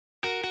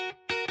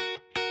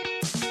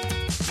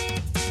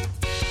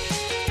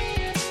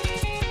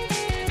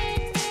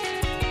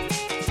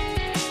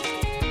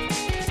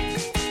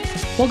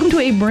Welcome to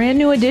a brand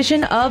new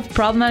edition of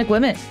Problematic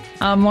Women.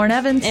 I'm Lauren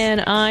Evans.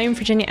 And I'm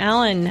Virginia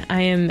Allen.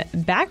 I am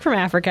back from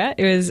Africa.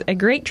 It was a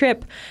great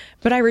trip,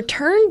 but I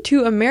returned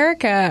to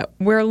America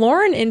where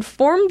Lauren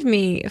informed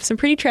me of some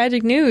pretty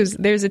tragic news.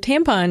 There's a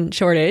tampon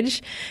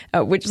shortage,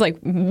 which is like,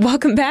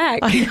 welcome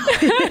back.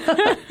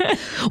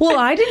 Well,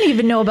 I didn't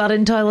even know about it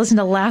until I listened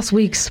to last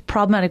week's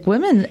Problematic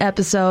Women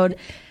episode.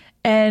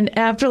 And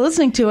after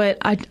listening to it,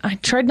 I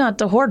tried not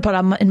to hoard,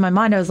 but in my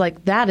mind, I was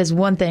like, that is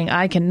one thing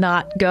I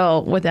cannot go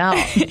without.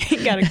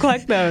 You got to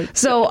collect those.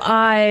 So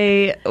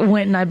I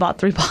went and I bought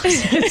 3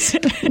 boxes.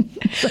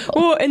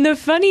 Well, and the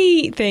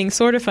funny thing,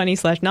 sort of funny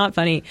 / not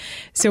funny.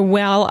 So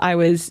while I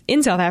was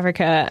in South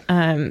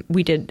Africa,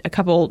 we did a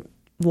couple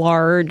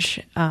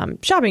large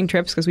shopping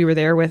trips because we were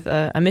there with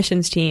a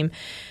missions team.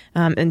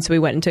 And so we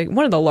went into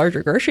one of the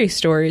larger grocery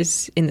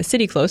stores in the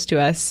city close to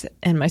us.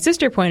 And my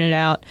sister pointed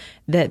out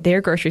that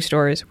their grocery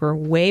stores were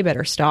way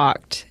better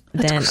stocked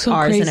than ours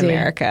crazy. in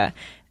America.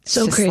 It's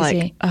so just crazy.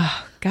 Like,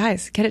 oh,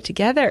 guys, get it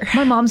together.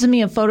 My mom sent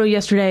me a photo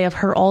yesterday of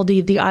her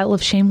Aldi. The aisle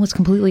of shame was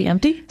completely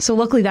empty. So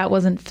luckily that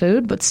wasn't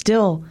food, but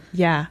still.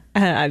 Yeah.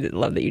 I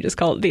love that you just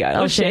call it the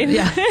aisle of shame.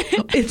 Yeah.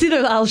 It's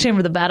either the aisle of shame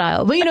or the bad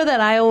aisle. But you know that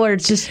aisle where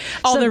it's just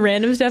all the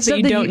random stuff that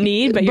you don't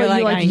need, but you're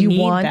like, I need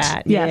want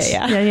that. Yes.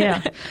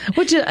 Yeah.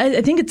 Which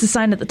I think it's a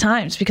sign of the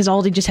times because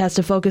Aldi just has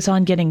to focus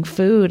on getting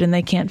food and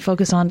they can't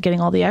focus on getting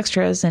all the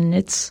extras. And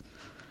it's...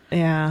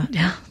 Yeah,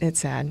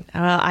 it's sad.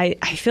 Well, I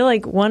feel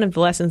like one of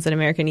the lessons that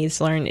America needs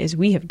to learn is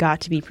we have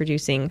got to be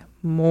producing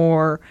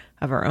more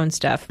of our own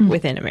stuff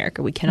within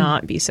America. We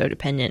cannot be so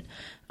dependent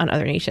on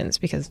other nations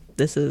because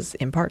this is,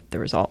 in part, the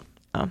result.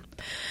 All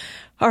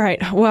right.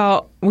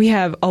 Well, we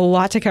have a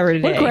lot to cover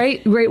today. What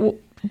a great,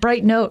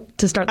 bright note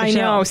to start the show.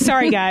 I know.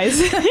 Sorry,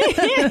 guys.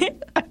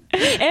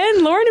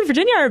 And Lauren and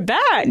Virginia are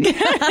back. And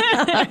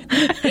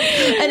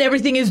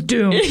everything is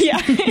doomed.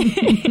 Yeah.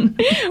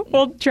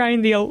 We'll try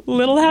and be a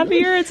little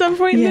happier at some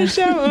point in the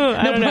show.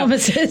 I don't know.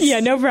 Promises. Yeah,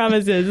 no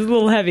promises. It's a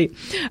little heavy.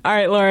 All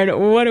right,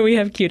 Lauren, what do we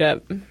have queued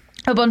up?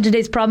 Up on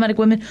today's Problematic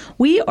Women,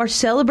 we are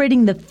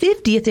celebrating the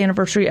 50th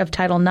anniversary of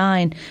Title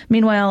IX.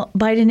 Meanwhile,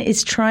 Biden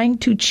is trying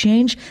to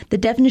change the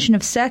definition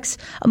of sex,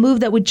 a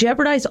move that would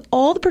jeopardize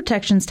all the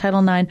protections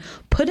Title IX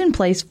put in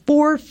place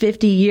for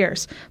 50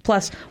 years.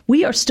 Plus,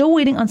 we are still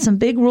waiting on some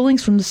big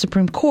rulings from the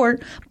Supreme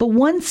Court, but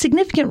one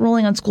significant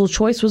ruling on school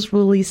choice was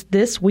released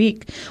this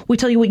week. We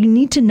tell you what you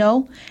need to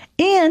know,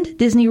 and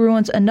Disney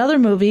ruins another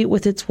movie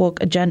with its woke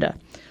agenda.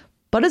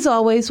 But as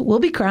always, we'll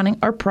be crowning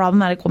our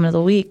Problematic Women of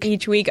the Week.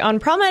 Each week on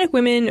Problematic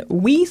Women,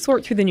 we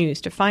sort through the news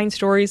to find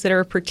stories that are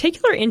of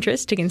particular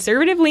interest to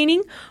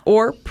conservative-leaning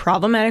or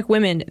problematic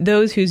women,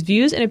 those whose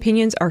views and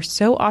opinions are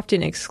so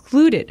often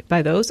excluded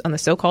by those on the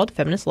so-called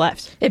feminist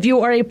left. If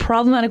you are a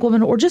problematic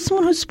woman or just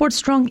someone who supports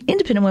strong,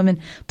 independent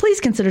women, please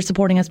consider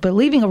supporting us by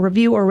leaving a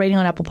review or rating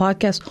on Apple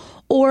Podcasts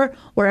or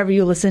wherever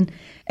you listen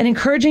and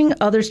encouraging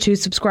others to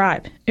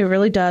subscribe. It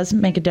really does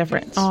make a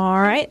difference. All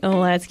right,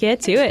 let's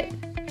get to it.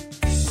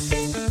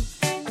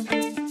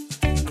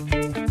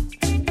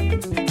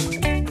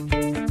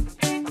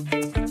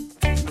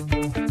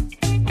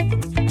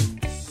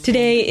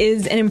 Today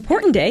is an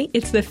important day.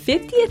 It's the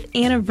 50th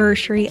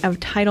anniversary of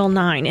Title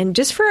IX. And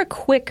just for a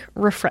quick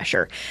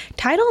refresher,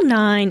 Title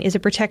IX is a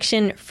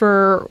protection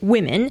for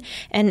women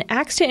and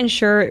acts to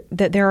ensure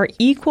that there are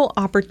equal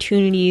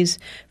opportunities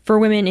for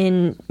women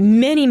in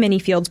many, many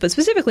fields, but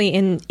specifically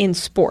in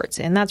sports.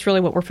 And that's really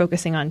what we're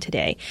focusing on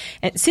today.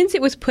 And since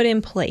it was put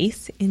in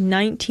place in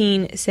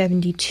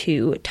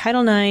 1972,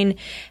 Title IX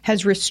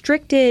has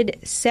restricted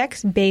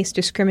sex-based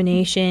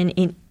discrimination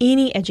in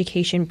any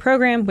education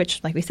program,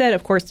 which, like we said,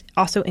 of course,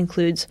 also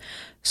includes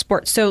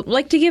sports. So,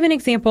 like, to give an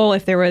example,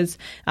 if there was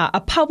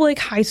a public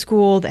high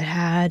school that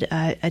had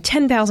a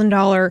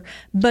 $10,000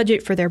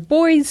 budget for their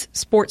boys'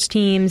 sports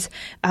teams,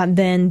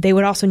 then they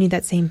would also need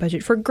that same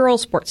budget for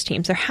girls' sports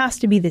teams. There has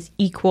to be this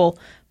equal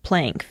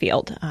playing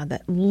field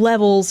that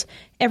levels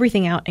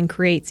everything out and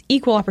creates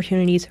equal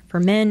opportunities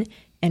for men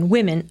and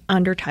women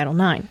under Title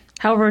IX.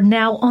 However,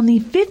 now on the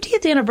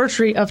 50th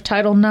anniversary of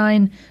Title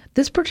IX,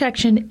 this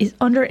protection is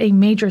under a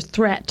major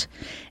threat.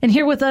 And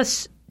here with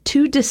us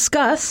to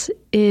discuss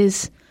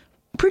is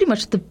pretty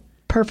much the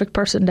perfect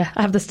person to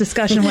have this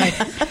discussion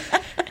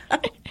with.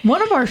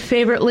 One of our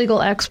favorite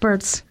legal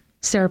experts,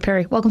 Sarah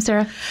Perry. Welcome,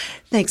 Sarah.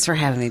 Thanks for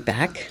having me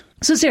back.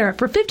 So, Sarah,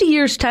 for 50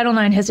 years, Title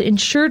IX has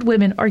ensured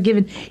women are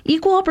given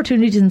equal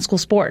opportunities in school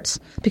sports.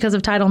 Because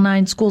of Title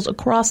IX, schools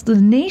across the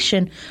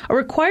nation are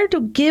required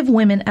to give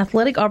women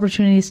athletic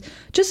opportunities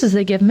just as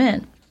they give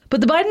men. But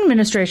the Biden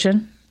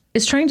administration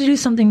is trying to do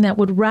something that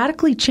would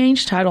radically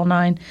change Title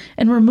IX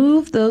and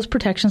remove those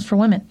protections for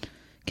women.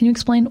 Can you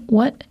explain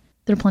what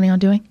they're planning on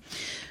doing?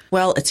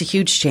 Well, it's a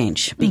huge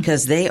change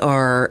because they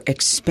are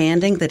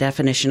expanding the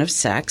definition of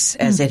sex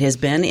as it has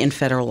been in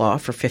federal law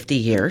for 50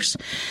 years,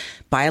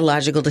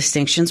 biological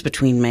distinctions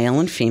between male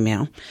and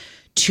female,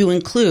 to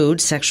include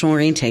sexual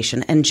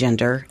orientation and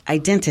gender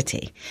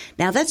identity.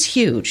 Now, that's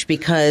huge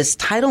because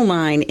Title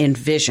IX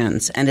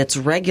envisions and its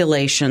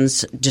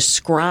regulations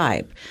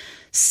describe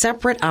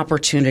separate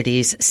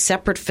opportunities,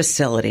 separate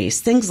facilities,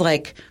 things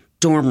like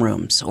dorm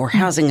rooms or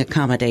housing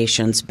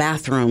accommodations,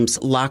 bathrooms,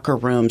 locker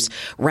rooms,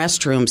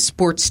 restrooms,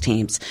 sports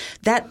teams,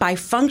 that by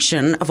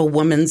function of a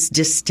woman's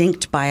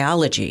distinct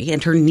biology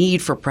and her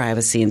need for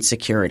privacy and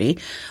security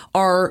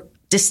are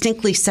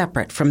distinctly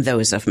separate from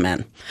those of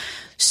men.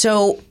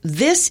 So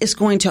this is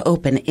going to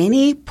open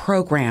any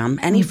program,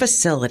 any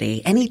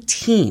facility, any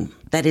team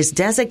that is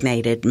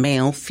designated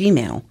male,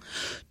 female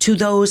to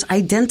those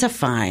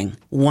identifying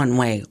one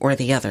way or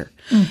the other.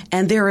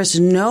 And there is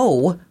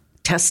no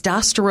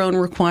testosterone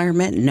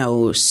requirement,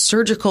 no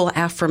surgical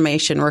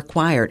affirmation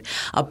required.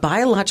 A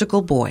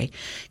biological boy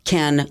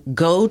can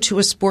go to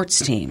a sports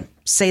team,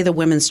 say the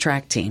women's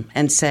track team,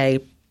 and say,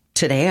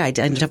 today I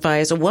identify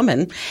as a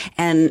woman,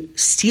 and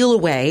steal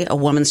away a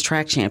women's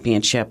track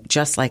championship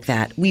just like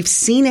that. We've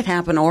seen it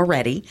happen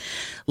already.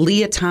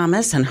 Leah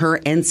Thomas and her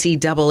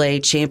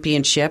NCAA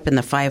championship in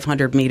the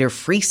 500-meter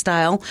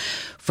freestyle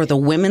for the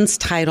women's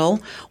title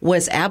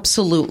was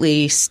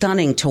absolutely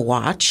stunning to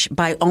watch.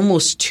 By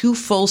almost 2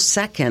 full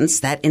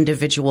seconds, that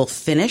individual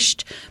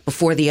finished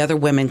before the other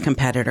women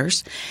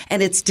competitors.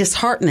 And it's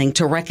disheartening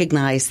to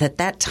recognize that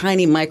that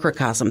tiny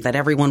microcosm that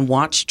everyone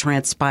watched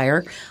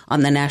transpire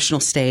on the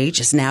national stage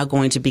is now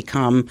going to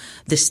become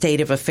the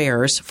state of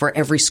affairs for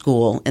every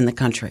school in the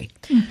country.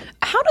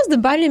 How does the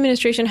Biden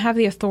administration have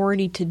the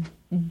authority to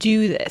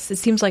do this? It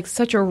seems like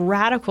such a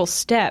radical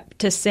step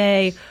to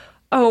say,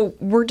 oh,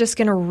 we're just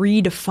going to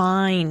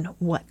redefine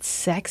what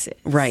sex is.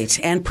 Right.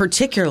 And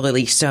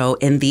particularly so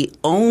in the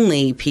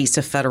only piece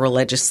of federal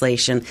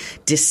legislation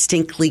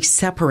distinctly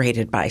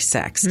separated by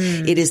sex.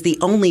 It is the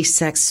only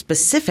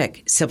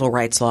sex-specific civil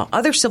rights law.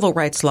 Other civil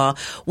rights law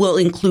will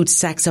include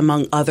sex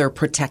among other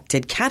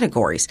protected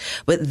categories.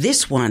 But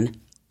this one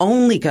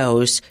only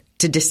goes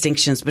to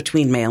distinctions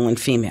between male and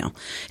female.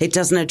 It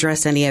doesn't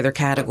address any other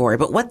category.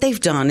 But what they've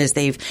done is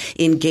they've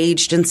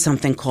engaged in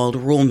something called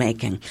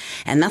rulemaking.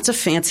 And that's a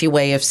fancy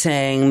way of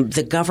saying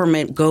the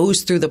government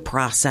goes through the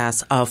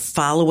process of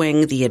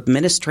following the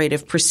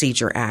Administrative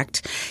Procedure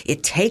Act.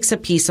 It takes a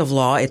piece of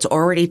law it's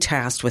already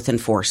tasked with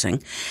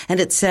enforcing, and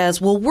it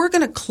says, well, we're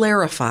going to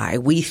clarify.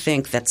 We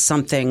think that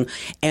something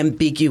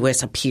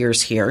ambiguous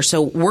appears here.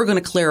 So we're going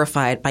to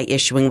clarify it by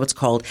issuing what's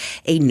called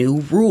a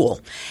new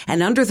rule.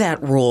 And under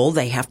that rule,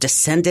 they have to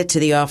send it to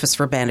the Office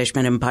for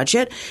Management and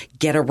Budget,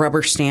 get a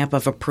rubber stamp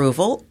of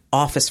approval.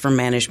 Office for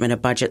Management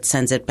and Budget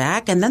sends it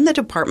back, and then the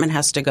department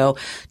has to go,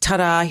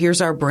 ta-da, here's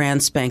our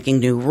brand spanking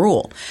new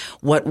rule.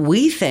 What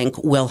we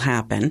think will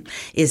happen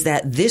is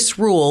that this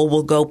rule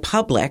will go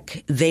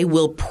public. They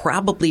will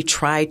probably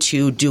try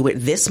to do it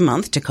this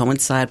month to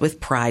coincide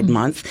with Pride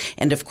Month.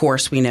 And of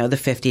course, we know the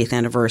 50th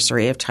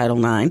anniversary of Title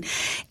IX.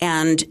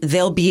 And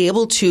they'll be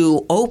able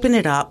to open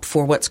it up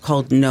for what's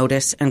called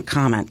notice and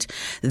comment.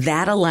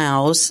 That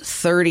allows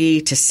 30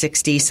 to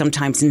 60,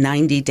 sometimes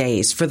 90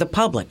 days for the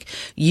public.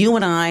 You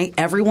and I,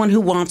 everyone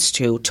who wants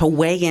to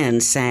weigh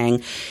in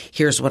saying,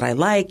 here's what I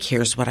like,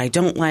 here's what I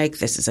don't like,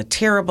 this is a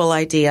terrible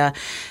idea.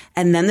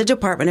 And then the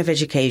Department of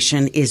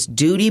Education is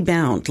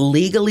duty-bound,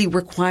 legally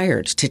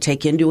required to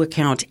take into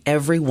account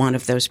every one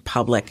of those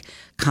public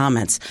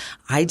comments.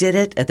 I did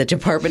it at the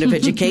Department of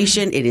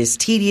Education. It is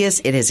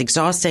tedious. It is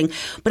exhausting.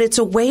 But it's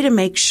a way to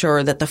make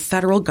sure that the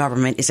federal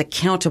government is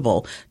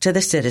accountable to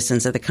the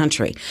citizens of the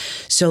country.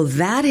 So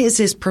that is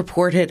his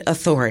purported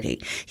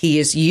authority. He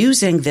is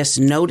using this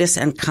notice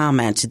and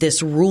comment,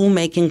 this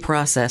rulemaking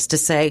process to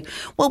say,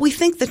 well, we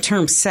think the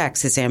term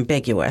sex is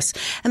ambiguous.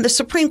 And the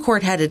Supreme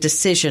Court had a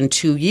decision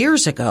 2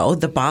 years ago,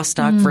 the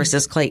Bostock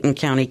versus Clayton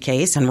County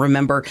case. And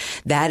remember,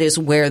 that is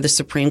where the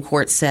Supreme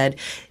Court said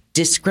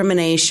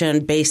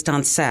discrimination based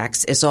on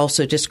sex is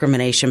also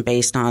discrimination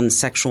based on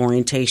sexual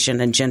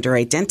orientation and gender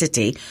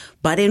identity,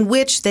 but in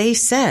which they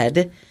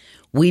said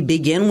we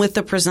begin with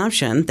the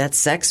presumption that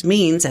sex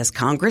means, as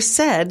Congress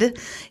said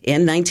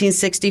in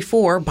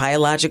 1964,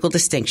 biological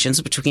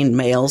distinctions between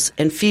males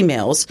and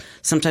females.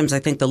 Sometimes I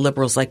think the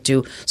liberals like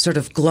to sort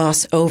of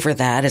gloss over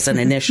that as an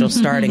initial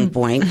starting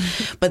point.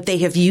 But they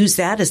have used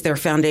that as their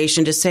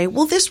foundation to say,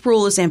 well, this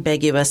rule is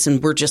ambiguous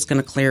and we're just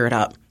going to clear it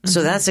up.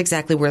 So that's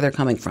exactly where they're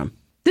coming from.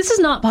 This is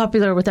not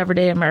popular with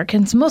everyday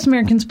Americans. Most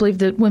Americans believe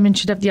that women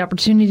should have the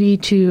opportunity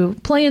to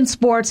play in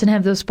sports and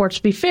have those sports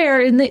be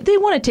fair, and they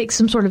want to take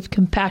some sort of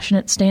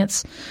compassionate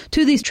stance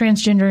to these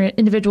transgender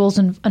individuals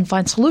and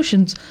find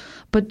solutions.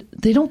 But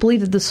they don't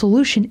believe that the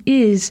solution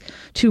is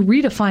to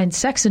redefine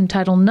sex in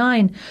Title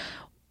IX.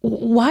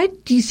 Why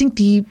do you think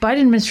the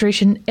Biden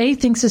administration, A,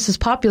 thinks this is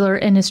popular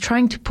and is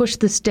trying to push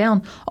this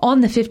down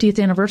on the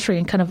 50th anniversary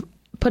and kind of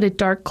put a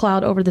dark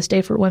cloud over this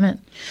day for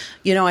women?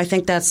 I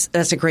think that's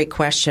a great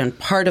question.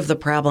 Part of the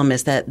problem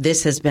is that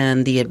this has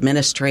been the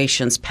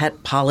administration's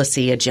pet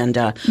policy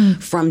agenda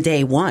from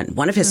day one.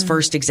 One of his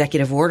first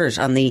executive orders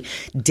on the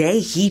day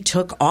he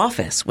took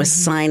office was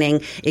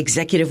signing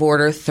Executive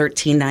Order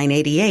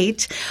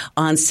 13988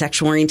 on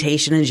sexual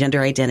orientation and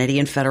gender identity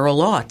in federal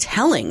law,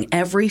 telling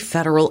every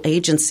federal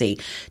agency,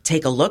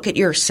 take a look at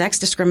your sex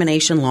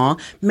discrimination law,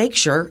 make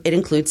sure it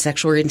includes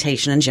sexual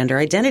orientation and gender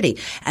identity.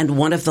 And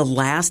one of the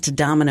last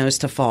dominoes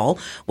to fall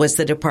was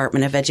the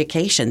Department of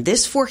Education.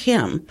 This for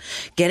him,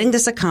 getting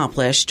this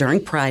accomplished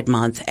during Pride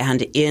Month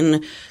and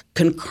in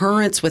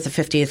concurrence with the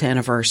 50th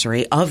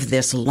anniversary of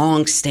this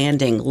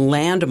long-standing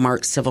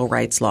landmark civil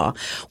rights law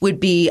would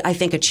be, I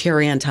think, a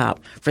cherry on top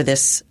for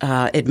this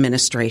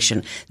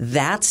administration.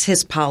 That's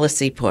his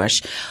policy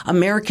push.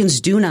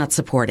 Americans do not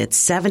support it.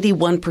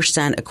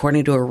 71%,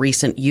 according to a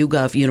recent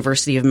YouGov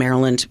University of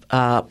Maryland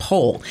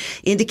poll,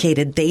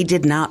 indicated they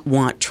did not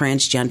want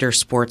transgender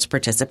sports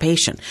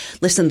participation.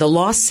 Listen, the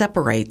law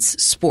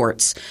separates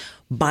sports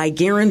by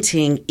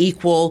guaranteeing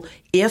equal,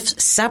 if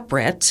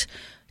separate,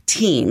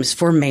 teams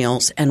for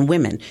males and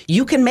women.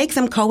 You can make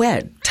them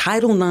co-ed.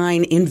 Title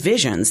IX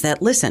envisions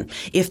that, listen,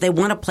 if they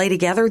want to play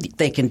together,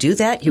 they can do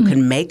that. You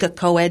can make a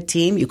co-ed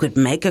team. You could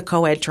make a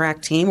co-ed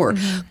track team or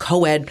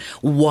co-ed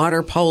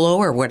water polo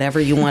or whatever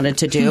you wanted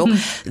to do.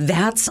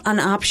 That's an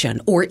option.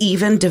 Or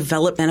even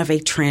development of a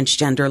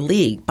transgender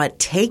league. But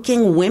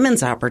taking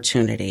women's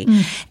opportunity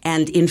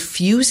and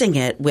infusing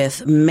it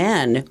with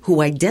men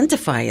who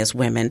identify as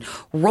women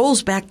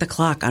rolls back the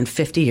clock on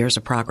 50 years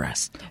of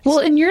progress. Well,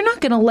 and you're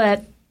not going to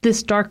let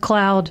this dark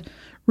cloud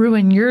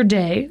ruin your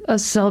day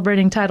of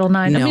celebrating Title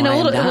IX. No, I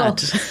am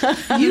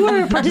not. You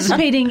are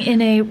participating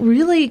in a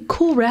really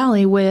cool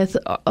rally with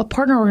a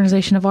partner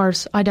organization of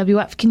ours,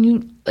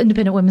 IWF.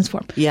 Independent Women's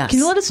Forum. Yes. Can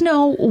you let us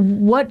know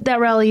what that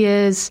rally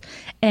is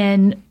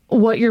and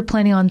what you're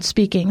planning on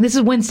speaking? This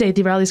is Wednesday.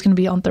 The rally is going to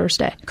be on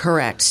Thursday.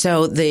 Correct.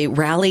 So the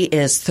rally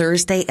is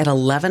Thursday at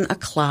 11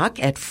 o'clock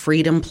at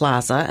Freedom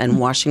Plaza in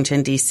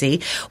Washington,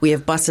 D.C. We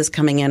have buses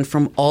coming in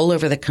from all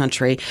over the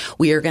country.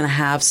 We are going to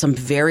have some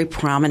very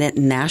prominent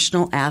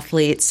national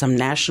athletes, some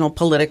national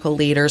political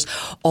leaders,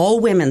 all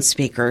women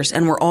speakers,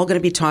 and we're all going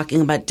to be talking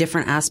about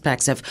different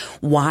aspects of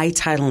why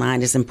Title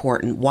IX is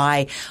important,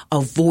 why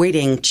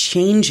avoiding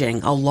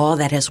changing a law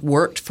that has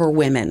worked for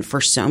women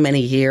for so many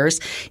years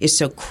is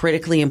so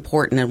critically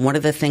important. And one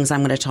of the things I'm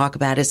going to talk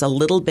about is a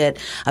little bit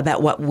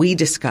about what we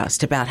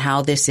discussed about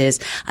how this is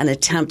an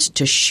attempt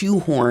to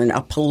shoehorn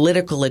a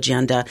political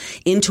agenda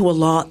into a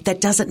law that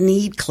doesn't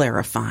need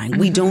clarifying.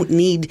 We don't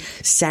need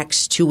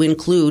sex to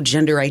include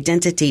gender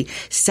identity.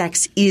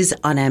 Sex is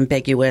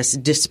unambiguous,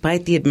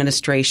 despite the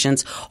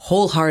administration's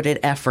wholehearted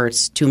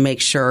efforts to make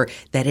sure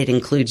that it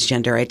includes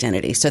gender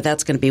identity. So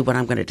that's going to be what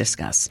I'm going to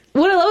discuss.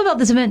 What I love about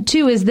this event,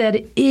 too, is that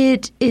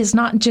it is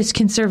not just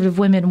conservative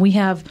women. We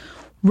have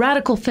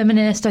radical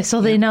feminist. I saw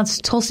they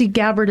announced Tulsi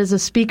Gabbard as a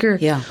speaker.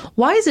 Yeah.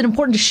 Why is it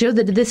important to show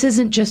that this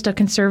isn't just a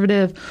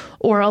conservative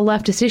or a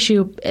leftist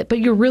issue, but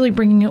you're really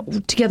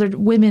bringing together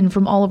women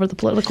from all over the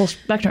political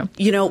spectrum?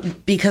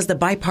 Because the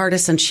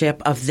bipartisanship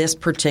of this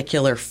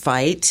particular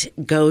fight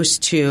goes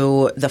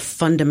to the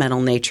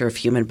fundamental nature of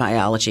human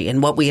biology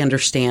and what we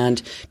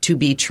understand to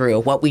be true,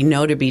 what we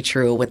know to be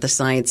true, what the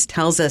science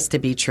tells us to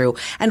be true,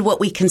 and what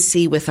we can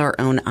see with our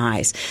own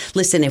eyes.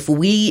 Listen, if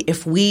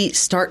we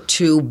start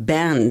to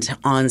bend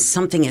on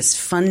something as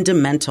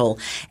fundamental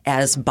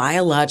as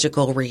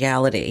biological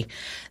reality,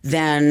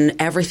 then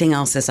everything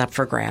else is up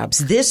for grabs.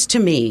 This, to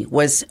me,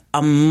 was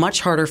a much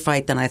harder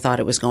fight than I thought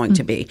it was going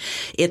to be.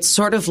 It's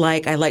sort of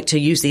like, I like to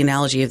use the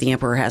analogy of the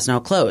emperor has no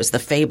clothes, the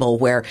fable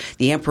where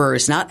the emperor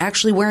is not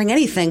actually wearing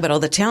anything, but all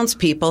the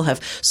townspeople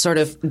have sort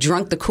of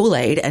drunk the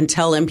Kool-Aid and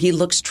tell him he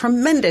looks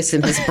tremendous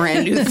in his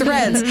brand new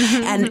threads.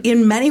 And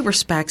in many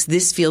respects,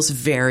 this feels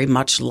very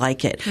much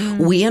like it.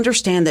 We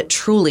understand that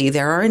truly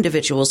there are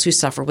individuals who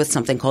suffer with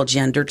something called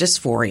gender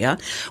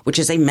dysphoria, which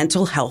is a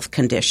mental health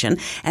condition,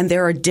 and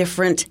there are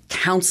different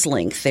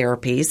counseling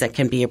therapies that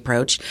can be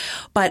approached.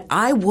 But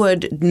I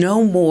would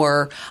no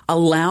more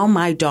allow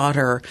my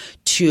daughter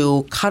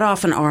to cut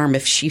off an arm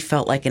if she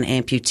felt like an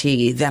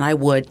amputee than I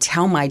would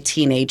tell my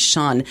teenage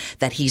son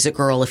that he's a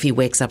girl if he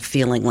wakes up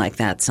feeling like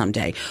that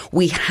someday.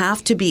 We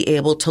have to be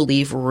able to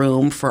leave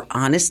room for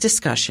honest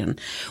discussion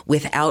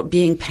without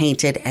being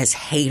painted as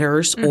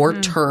haters or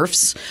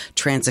TERFs,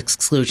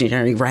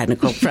 trans-exclusionary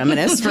radical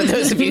feminists, for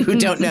those of you who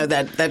don't know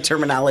that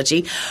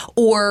terminology,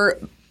 or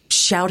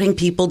shouting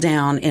people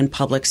down in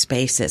public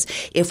spaces.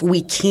 If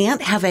we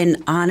can't have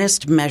an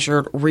honest,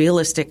 measured,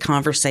 realistic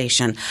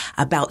conversation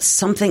about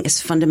something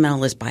as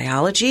fundamental as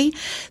biology,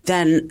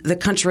 then the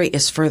country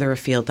is further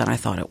afield than I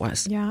thought it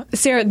was. Yeah.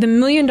 Sarah, the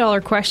million-dollar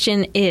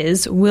question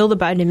is, will the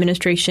Biden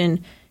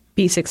administration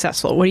be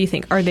successful? What do you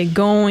think? Are they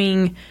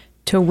going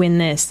to win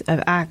this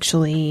of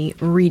actually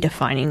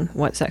redefining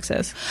what sex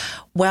is?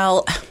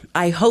 Well,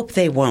 I hope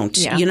they won't.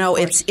 Yeah,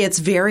 it's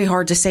very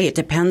hard to say. It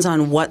depends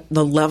on what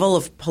the level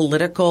of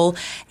political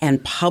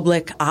and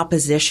public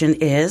opposition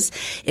is.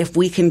 If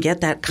we can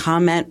get that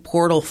comment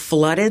portal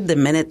flooded the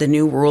minute the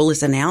new rule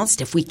is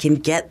announced, if we can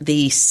get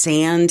the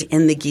sand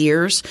in the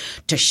gears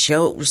to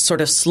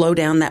sort of slow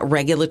down that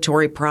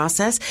regulatory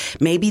process,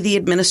 maybe the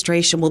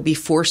administration will be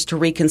forced to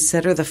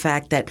reconsider the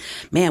fact that,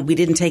 man, we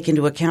didn't take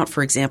into account,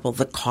 for example,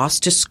 the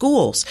cost to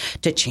schools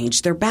to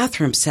change their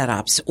bathroom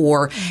setups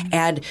or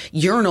add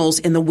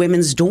urinals in the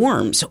women's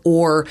dorms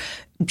or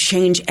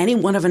change any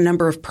one of a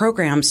number of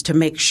programs to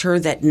make sure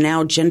that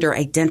now gender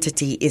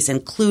identity is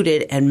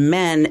included and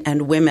men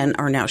and women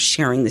are now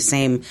sharing the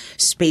same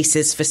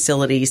spaces,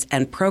 facilities,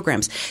 and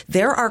programs.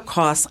 There are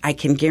costs I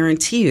can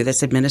guarantee you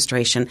this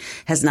administration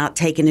has not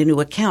taken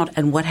into account.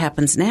 And what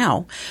happens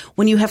now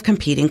when you have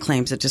competing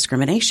claims of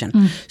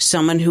discrimination?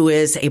 Someone who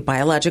is a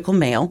biological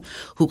male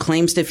who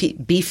claims to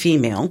be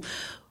female,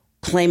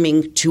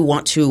 claiming to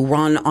want to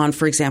run on,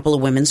 for example, a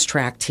women's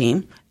track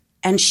team,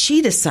 and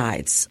she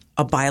decides,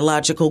 a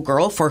biological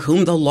girl for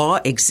whom the law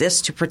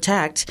exists to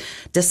protect,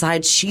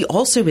 decides she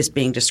also is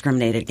being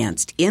discriminated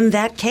against. In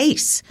that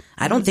case,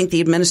 I don't think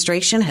the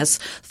administration has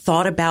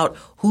thought about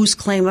whose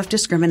claim of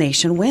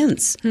discrimination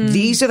wins.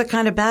 These are the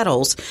kind of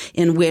battles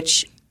in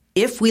which,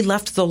 if we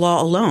left the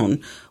law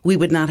alone, we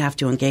would not have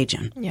to engage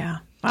in. Yeah.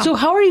 Wow. So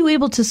how are you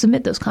able to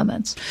submit those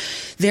comments?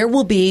 There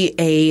will be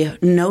a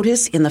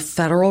notice in the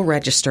Federal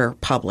Register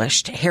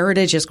published.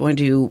 Heritage is going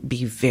to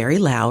be very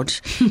loud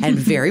and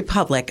very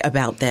public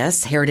about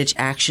this. Heritage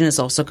Action is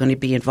also going to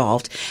be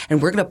involved.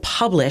 And we're going to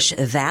publish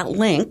that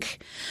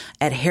link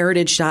at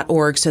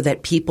heritage.org so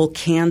that people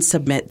can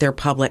submit their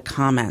public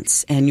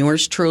comments. And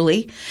yours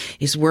truly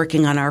is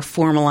working on our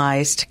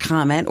formalized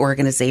comment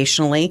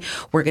organizationally.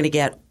 We're going to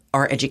get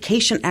our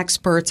education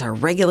experts, our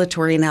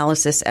regulatory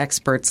analysis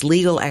experts,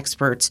 legal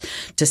experts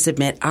to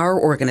submit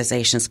our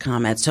organization's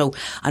comments. So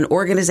an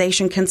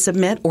organization can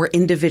submit or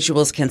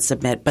individuals can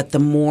submit, but the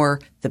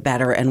more, the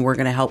better, and we're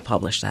going to help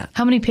publish that.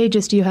 How many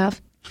pages do you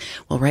have?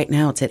 Well, right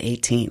now it's at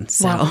 18.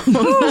 So wow.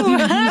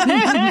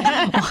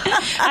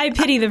 I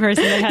pity the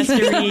person that has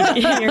to read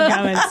your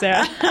comments,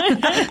 Sarah.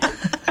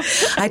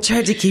 I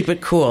tried to keep it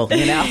cool,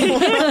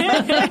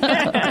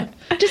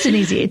 Just an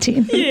easy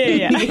 18.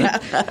 Yeah.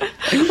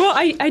 Well,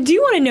 I do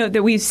want to note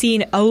that we've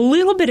seen a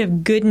little bit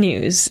of good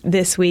news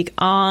this week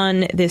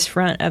on this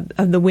front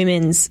of the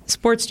women's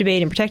sports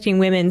debate and protecting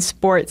women's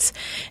sports.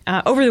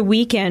 Over the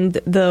weekend,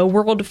 the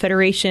World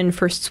Federation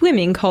for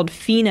Swimming, called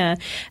FINA,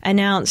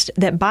 announced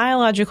that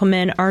biological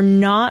men are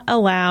not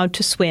allowed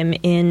to swim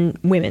in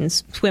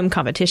women's swim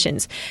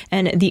competitions.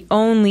 And the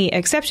only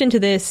exception to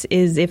this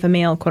is if a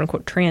male, quote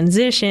unquote,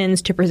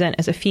 transitions to present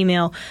as a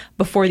female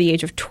before the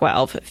age of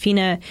 12.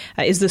 FINA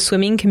is the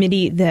swimming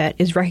committee that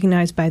is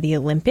recognized by the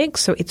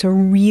Olympics. So it's a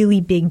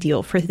really big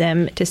deal for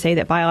them to say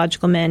that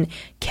biological men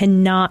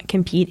cannot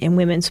compete in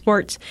women's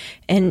sports.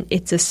 And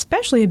it's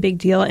especially a big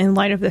deal in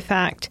light of the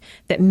fact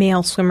that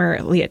male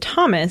swimmer Leah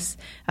Thomas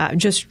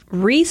just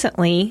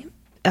recently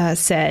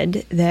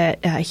said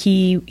that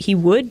he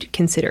would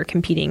consider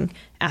competing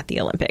at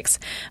the Olympics.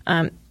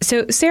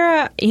 So,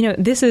 Sarah,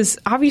 this is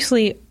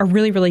obviously a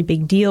really, really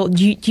big deal.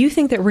 Do you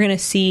think that we're going to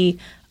see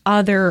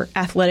other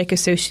athletic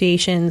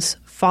associations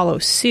follow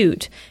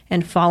suit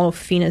and follow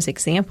FINA's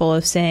example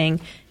of saying,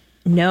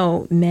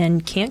 no,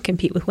 men can't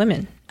compete with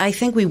women? I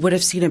think we would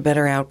have seen a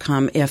better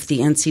outcome if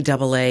the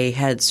NCAA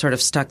had sort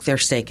of stuck their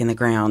stake in the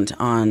ground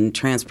on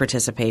trans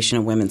participation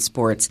in women's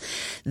sports.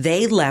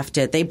 They left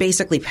it. They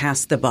basically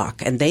passed the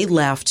buck, and they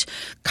left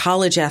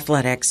college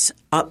athletics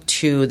up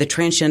to the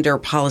transgender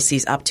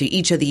policies, up to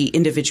each of the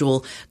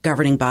individual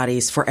governing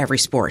bodies for every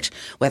sport,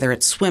 whether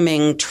it's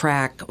swimming,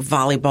 track,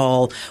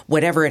 volleyball,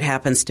 whatever it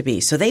happens to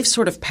be. So they've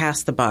sort of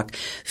passed the buck.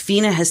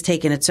 FINA has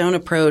taken its own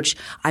approach.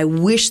 I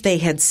wish they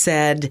had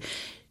said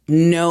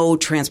no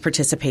trans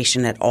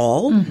participation at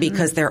all,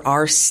 because there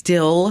are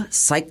still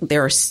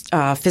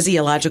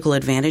physiological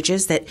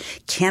advantages that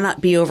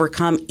cannot be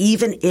overcome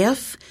even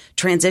if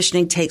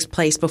transitioning takes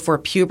place before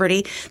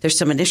puberty. There's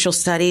some initial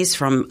studies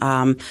from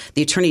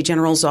the Attorney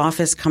General's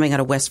office coming out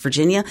of West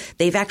Virginia.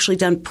 They've actually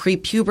done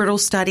prepubertal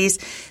studies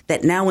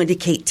that now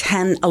indicate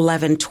 10,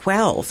 11,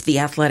 12, the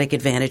athletic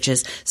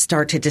advantages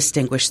start to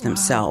distinguish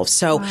themselves.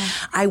 So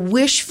I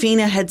wish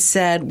FINA had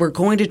said, we're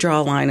going to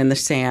draw a line in the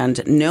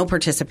sand, no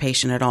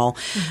participation at all.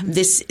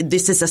 This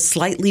is a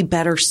slightly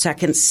better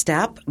second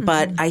step,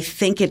 but I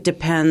think it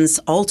depends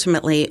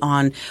ultimately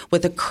on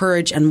what the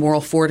courage and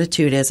moral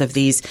fortitude is of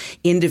these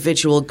individual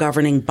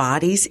governing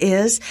bodies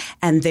is,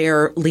 and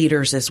their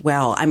leaders as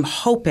well. I'm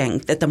hoping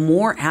that the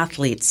more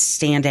athletes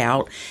stand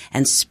out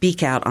and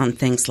speak out on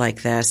things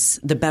like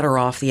this, the better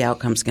off the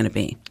outcome's going to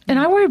be. And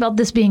I worry about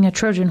this being a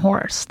Trojan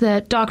horse,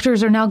 that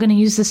doctors are now going to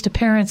use this to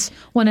parents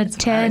when a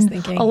 10,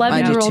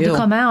 11-year-old to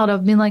come out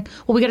of being like,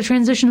 well, we got to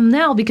transition them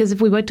now because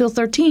if we wait till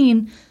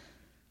 13,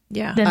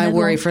 I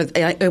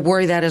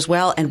worry that as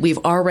well. And we've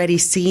already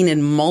seen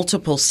in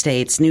multiple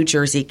states, New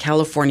Jersey,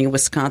 California,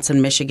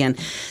 Wisconsin, Michigan,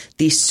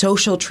 these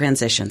social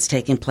transitions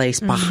taking place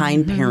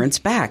behind parents'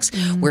 backs,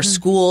 where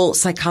school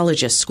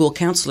psychologists, school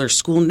counselors,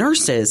 school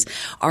nurses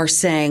are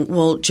saying,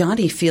 well,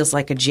 Johnny feels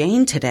like a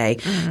Jane today.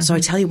 So I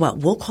tell you what,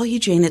 we'll call you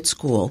Jane at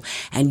school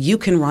and you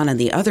can run on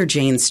the other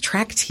Jane's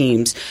track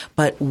teams,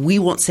 but we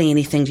won't say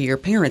anything to your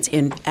parents,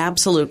 in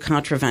absolute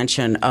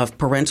contravention of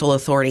parental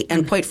authority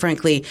and, quite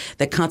frankly,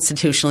 the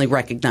constitutionally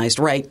recognized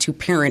right to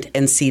parent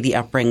and see the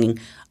upbringing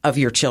of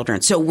your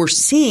children. So we're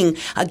seeing,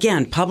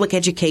 again, public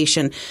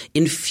education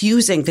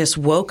infusing this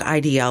woke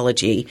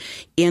ideology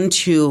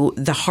into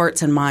the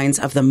hearts and minds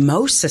of the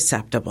most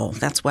susceptible.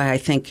 That's why I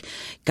think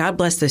God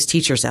bless those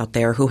teachers out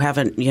there who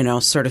haven't,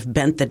 sort of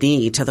bent the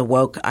knee to the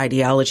woke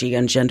ideology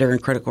on gender and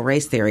critical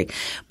race theory.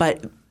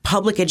 But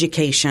public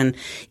education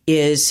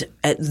is,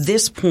 at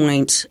this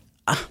point,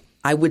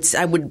 I would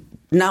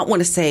not want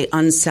to say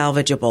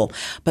unsalvageable,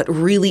 but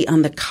really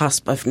on the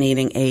cusp of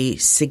needing a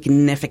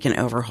significant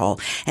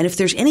overhaul. And if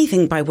there's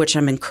anything by which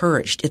I'm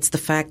encouraged, it's the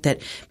fact that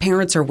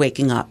parents are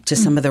waking up to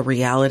some of the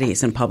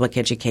realities in public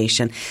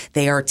education.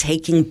 They are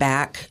taking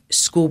back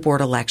school board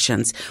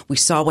elections. We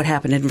saw what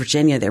happened in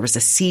Virginia. There was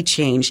a sea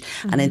change,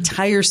 an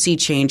entire sea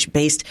change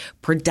based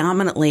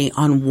predominantly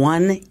on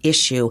one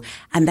issue,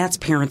 and that's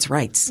parents'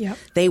 rights. Yep.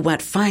 They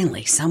went,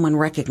 finally, someone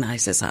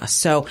recognizes us.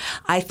 So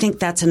I think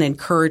that's an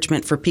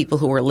encouragement for people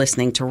who are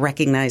listening to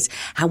recognize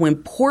how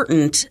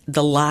important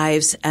the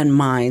lives and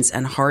minds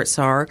and hearts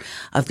are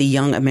of the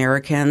young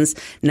Americans,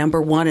 number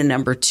one, and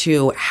number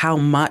two, how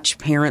much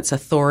parents'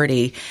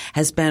 authority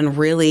has been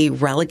really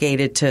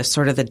relegated to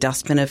sort of the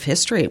dustbin of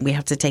history. We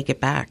have to take it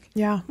back.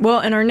 Yeah.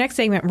 Well, in our next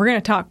segment, we're going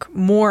to talk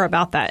more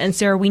about that. And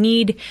Sarah, we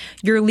need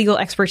your legal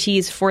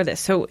expertise for this.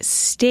 So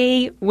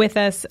stay with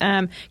us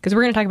because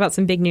we're going to talk about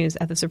some big news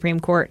at the Supreme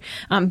Court.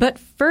 But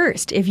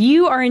first, if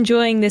you are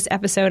enjoying this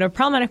episode of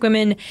Problematic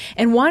Women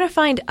and want to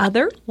find other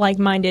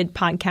like-minded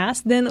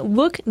podcasts, then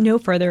look no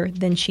further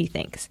than She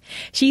Thinks.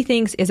 She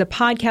Thinks is a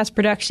podcast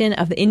production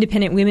of the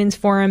Independent Women's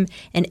Forum,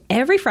 and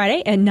every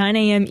Friday at 9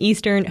 a.m.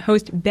 Eastern,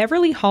 host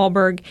Beverly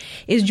Hallberg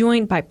is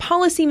joined by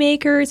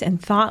policymakers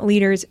and thought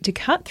leaders to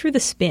cut through the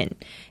spin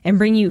and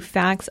bring you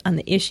facts on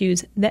the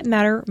issues that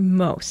matter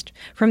most.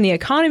 From the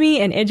economy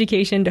and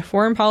education to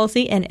foreign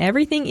policy and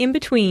everything in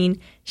between,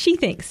 She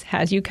Thinks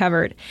has you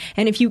covered.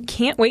 And if you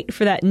can't wait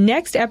for that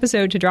next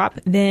episode to drop,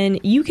 then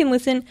you can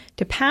listen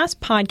to past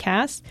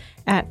podcasts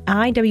at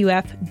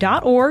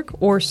IWF.org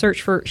or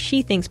search for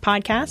She Thinks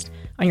Podcast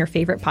on your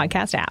favorite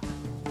podcast app.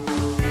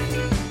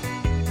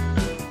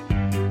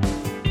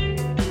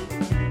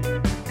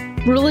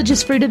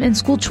 Religious freedom and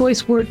school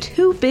choice were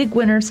two big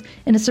winners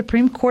in a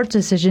Supreme Court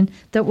decision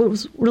that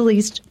was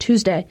released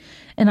Tuesday.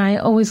 And I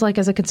always like,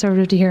 as a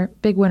conservative, to hear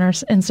big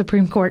winners in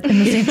Supreme Court in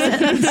the same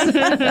sentence.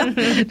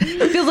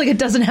 It feels like it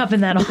doesn't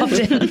happen that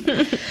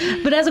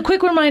often. But as a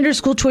quick reminder,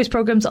 school choice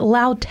programs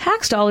allow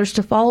tax dollars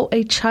to follow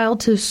a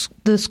child to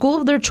the school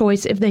of their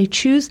choice if they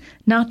choose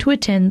not to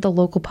attend the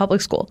local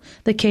public school.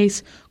 The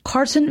case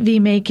Carson v.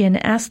 Macon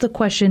asked the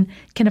question,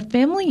 can a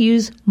family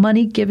use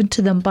money given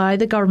to them by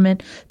the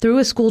government through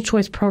a school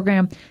choice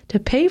program to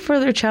pay for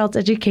their child's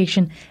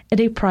education at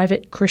a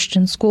private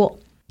Christian school?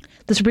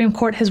 The Supreme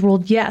Court has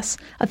ruled yes,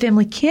 a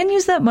family can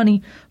use that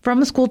money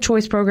from a school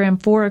choice program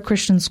for a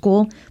Christian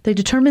school. They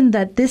determined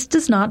that this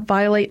does not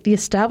violate the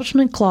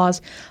Establishment Clause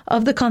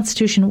of the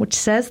Constitution, which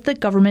says the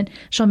government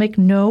shall make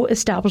no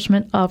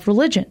establishment of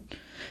religion.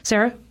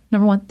 Sarah,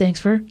 number one,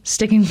 thanks for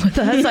sticking with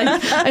us.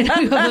 I know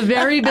you have a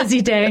very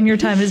busy day and your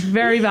time is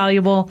very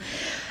valuable.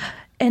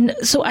 And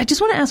so I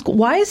just want to ask,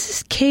 why is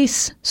this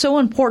case so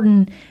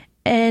important?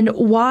 And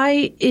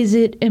why is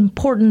it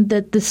important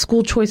that the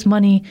school choice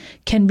money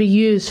can be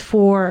used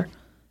for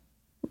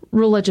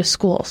religious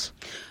schools?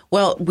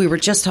 Well, we were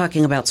just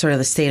talking about sort of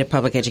the state of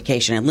public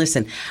education. And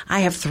listen, I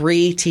have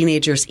 3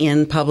 teenagers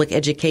in public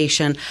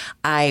education.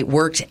 I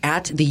worked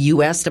at the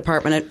U.S.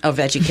 Department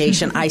of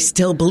Education. I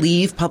still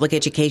believe public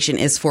education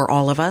is for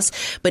all of us.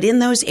 But in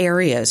those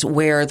areas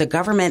where the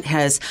government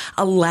has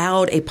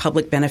allowed a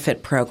public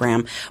benefit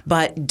program,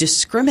 but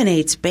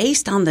discriminates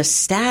based on the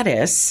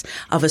status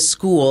of a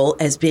school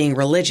as being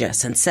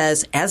religious and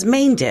says, as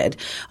Maine did,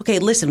 okay,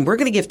 listen, we're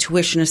going to give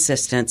tuition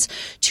assistance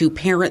to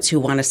parents who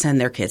want to send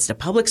their kids to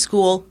public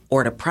school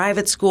or to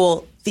private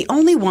school. The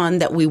only one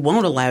that we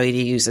won't allow you to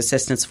use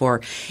assistance for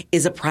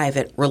is a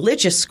private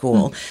religious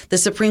school. The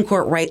Supreme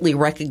Court rightly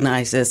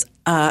recognizes,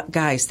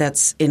 guys,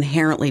 that's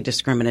inherently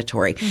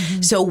discriminatory.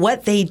 So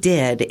what they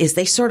did is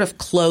they sort of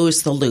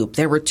closed the loop.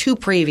 There were 2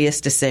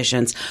 previous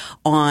decisions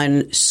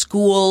on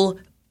school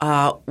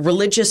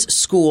religious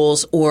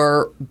schools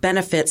or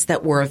benefits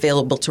that were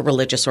available to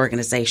religious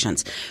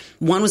organizations.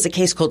 One was a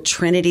case called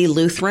Trinity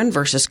Lutheran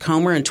versus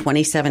Comer in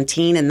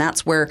 2017, and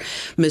that's where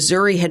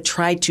Missouri had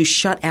tried to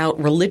shut out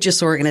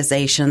religious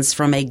organizations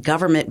from a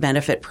government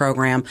benefit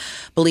program,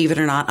 believe it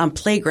or not, on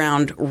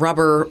playground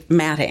rubber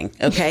matting.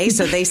 Okay,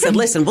 so they said,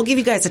 listen, we'll give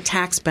you guys a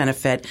tax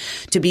benefit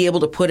to be able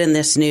to put in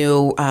this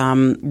new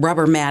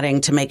rubber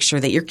matting to make sure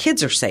that your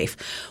kids are safe.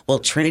 Well,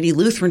 Trinity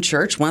Lutheran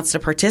Church wants to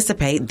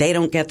participate. They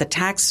don't get the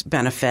tax tax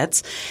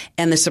benefits.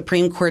 And the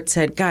Supreme Court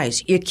said,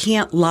 guys, you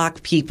can't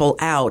lock people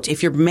out.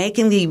 If you're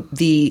making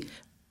the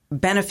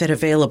benefit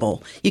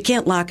available, you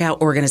can't lock out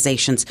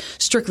organizations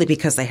strictly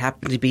because they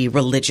happen to be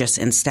religious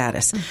in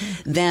status.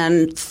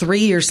 Then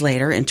 3 years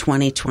later, in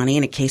 2020,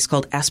 in a case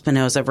called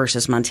Espinoza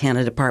versus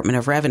Montana Department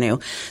of Revenue,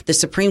 the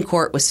Supreme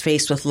Court was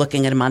faced with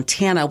looking at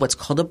Montana, what's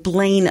called a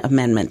Blaine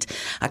Amendment,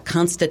 a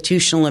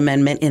constitutional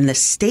amendment in the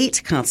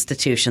state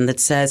constitution that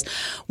says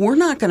we're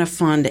not going to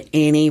fund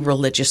any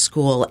religious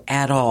school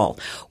at all.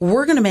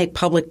 We're going to make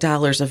public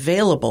dollars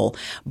available,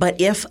 but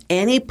if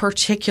any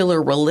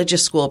particular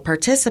religious school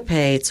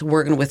participates,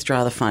 we're going to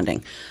withdraw the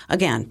funding.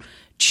 Again,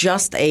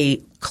 just a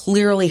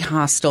clearly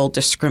hostile,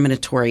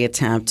 discriminatory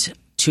attempt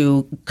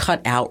to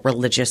cut out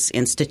religious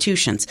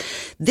institutions.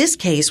 This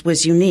case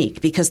was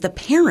unique because the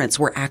parents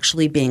were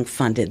actually being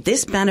funded.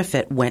 This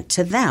benefit went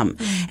to them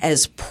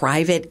as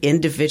private,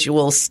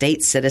 individual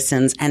state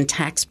citizens and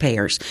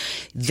taxpayers.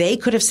 They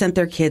could have sent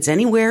their kids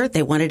anywhere.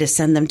 They wanted to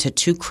send them to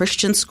 2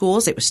 Christian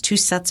schools. It was 2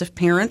 sets of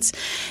parents.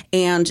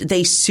 And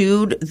they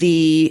sued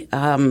the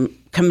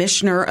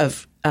commissioner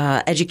of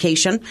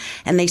education,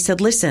 and they said,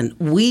 listen,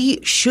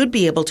 we should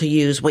be able to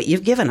use what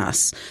you've given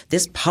us,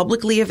 this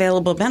publicly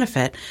available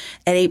benefit,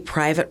 at a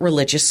private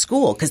religious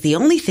school, because the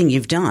only thing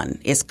you've done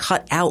is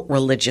cut out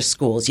religious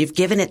schools. You've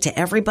given it to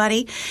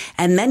everybody,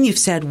 and then you've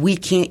said we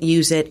can't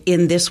use it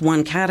in this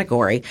one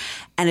category,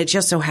 and it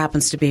just so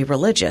happens to be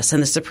religious.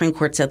 And the Supreme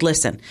Court said,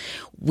 listen,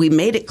 we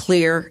made it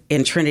clear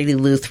in Trinity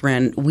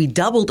Lutheran. We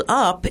doubled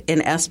up in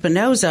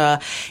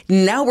Espinoza.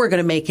 Now we're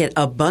going to make it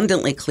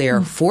abundantly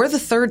clear for the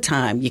third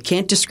time. You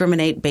can't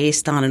discriminate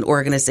based on an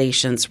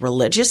organization's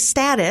religious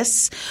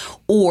status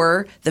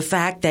or the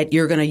fact that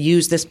you're going to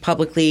use this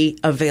publicly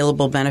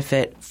available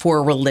benefit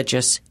for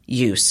religious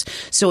use.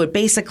 So it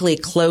basically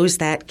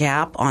closed that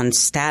gap on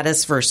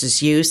status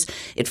versus use.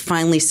 It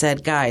finally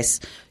said, guys,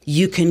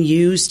 you can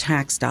use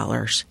tax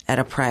dollars at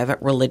a private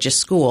religious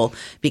school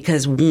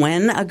because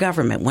when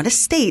a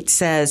state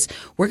says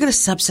we're going to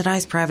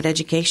subsidize private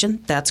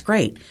education, that's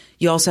great.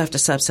 You also have to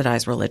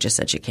subsidize religious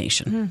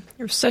education.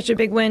 It was such a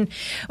big win.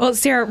 Well,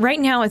 Sarah, right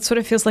now it sort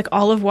of feels like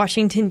all of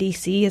Washington,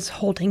 D.C. is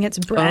holding its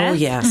breath. Oh,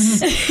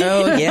 yes.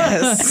 Oh,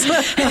 yes.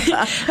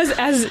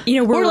 as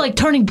you know, we're like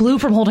turning blue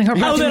from holding our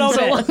breath. A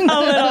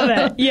little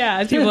bit.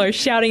 Yeah, people are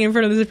shouting in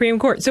front of the Supreme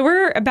Court. So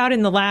we're about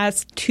in the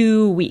last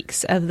 2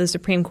 weeks of the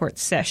Supreme Court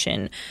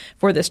session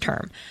for this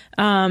term.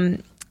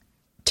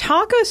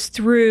 Talk us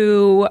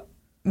through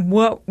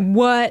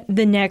what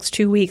the next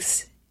 2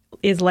 weeks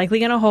is likely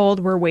going to hold.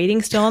 We're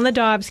waiting still on the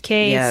Dobbs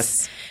case.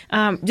 Yes.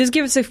 Just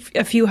give us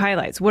a few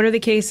highlights. What are the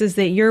cases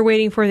that you're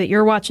waiting for, that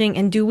you're watching?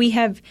 And do we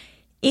have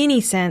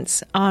any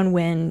sense on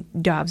when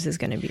Dobbs is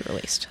going to be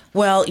released?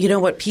 Well, you know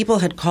what? People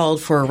had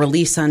called for a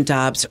release on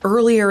Dobbs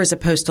earlier as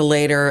opposed to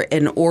later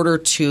in order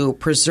to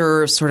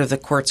preserve sort of the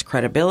court's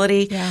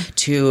credibility,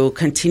 to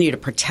continue to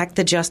protect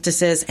the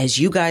justices. As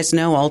you guys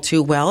know all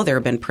too well, there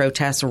have been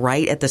protests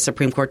right at the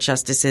Supreme Court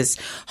justices'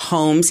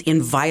 homes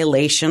in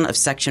violation of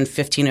Section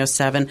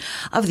 1507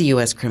 of the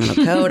U.S. Criminal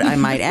Code, I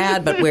might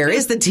add. But where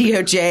is the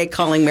DOJ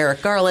calling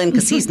Merrick Garland?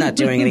 Because he's not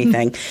doing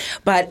anything.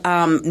 But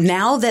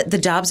now that the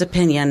Dobbs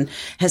opinion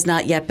has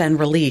not yet been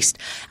released,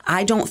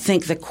 I don't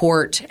think the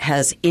court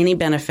has any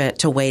benefit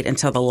to wait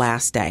until the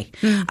last day.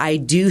 I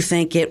do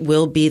think it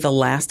will be the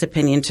last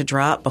opinion to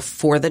drop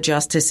before the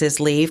justices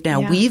leave. Now,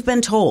 we've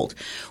been told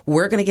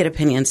we're going to get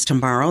opinions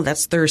tomorrow.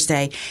 That's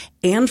Thursday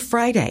and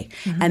Friday.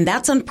 And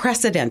that's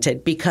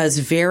unprecedented because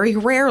very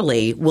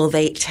rarely will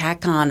they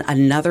tack on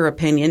another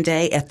opinion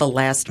day at the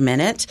last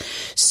minute.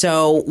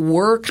 So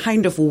we're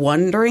kind of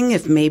wondering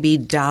if maybe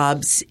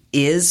Dobbs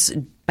is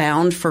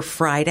bound for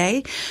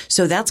Friday.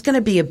 So that's going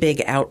to be a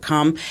big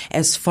outcome.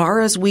 As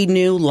far as we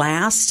knew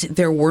last,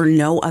 there were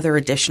no other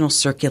additional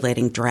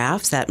circulating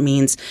drafts. That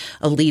means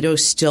Alito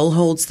still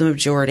holds the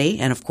majority.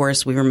 And of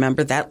course, we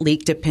remember that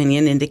leaked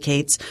opinion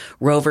indicates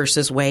Roe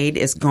versus Wade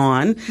is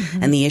gone.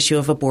 And the issue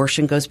of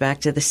abortion goes back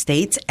to the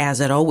states,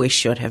 as it always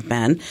should have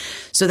been.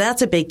 So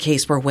that's a big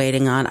case we're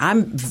waiting on.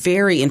 I'm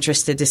very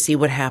interested to see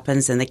what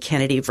happens in the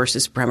Kennedy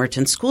versus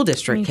Bremerton School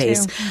District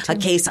case, a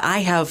case I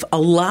have a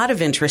lot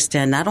of interest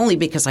in, not only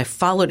because I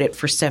followed it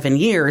for 7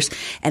 years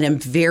and am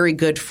very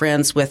good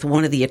friends with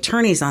one of the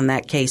attorneys on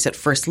that case at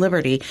First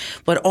Liberty,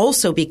 but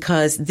also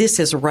because this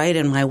is right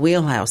in my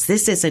wheelhouse.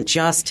 This isn't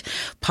just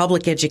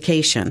public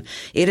education.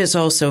 It is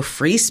also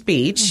free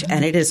speech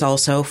and it is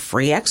also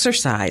free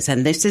exercise.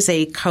 And this is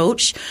a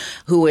coach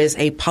who was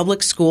a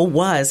public school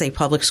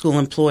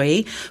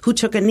employee who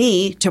took a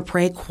knee to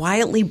pray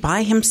quietly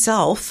by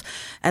himself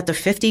at the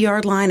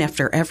 50-yard line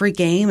after every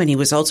game, and he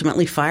was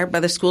ultimately fired by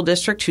the school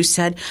district, who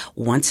said,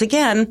 once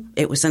again,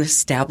 it was an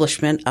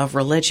establishment of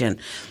religion.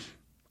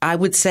 I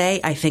would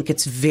say I think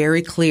it's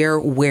very clear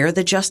where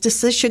the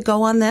justices should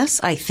go on this.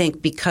 I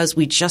think because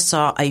we just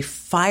saw a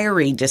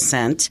fiery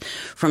dissent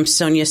from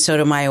Sonia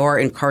Sotomayor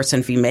and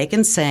Carson V.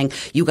 Macon saying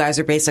you guys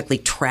are basically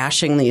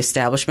trashing the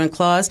Establishment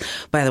Clause.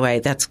 By the way,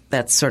 that's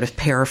sort of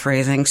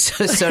paraphrasing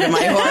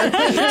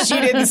Sotomayor. She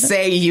didn't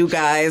say you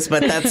guys,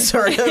 but that's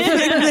sort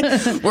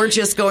of we're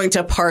just going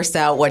to parse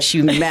out what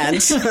she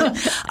meant.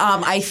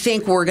 I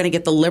think we're going to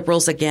get the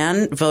liberals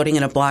again voting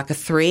in a block of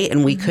 3,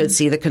 and we could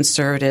see the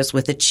conservatives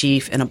with the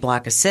chief in a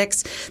block of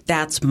 6.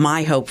 That's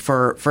my hope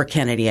for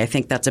Kennedy. I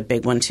think that's a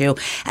big one too.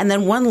 And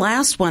then one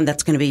last one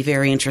that's going to be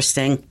very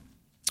interesting.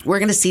 We're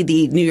going to see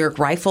the New York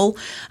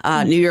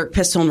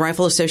Pistol and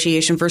Rifle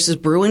Association versus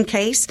Bruen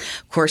case.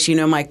 Of course, you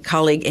know my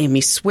colleague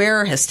Amy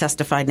Swearer has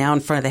testified now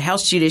in front of the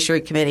House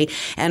Judiciary Committee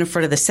and in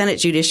front of the Senate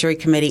Judiciary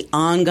Committee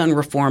on gun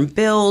reform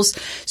bills.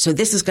 So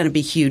this is going to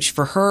be huge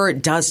for her.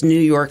 Does New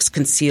York's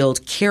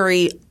concealed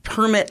carry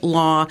permit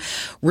law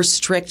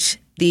restrict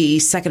the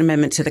Second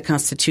Amendment to the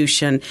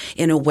Constitution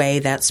in a way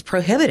that's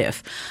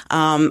prohibitive?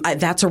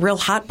 That's a real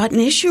hot button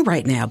issue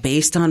right now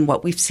based on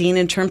what we've seen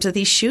in terms of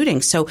these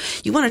shootings. So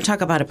you want to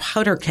talk about a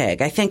powder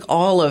keg. I think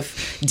all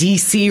of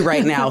D.C.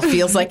 right now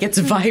feels like it's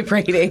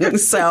vibrating.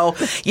 So,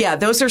 yeah,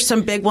 those are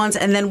some big ones.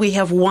 And then we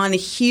have one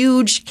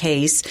huge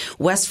case,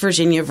 West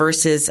Virginia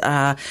versus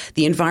the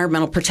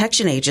Environmental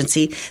Protection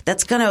Agency,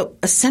 that's going to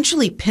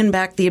essentially pin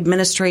back the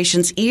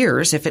administration's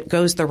ears if it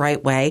goes the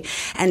right way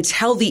and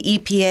tell the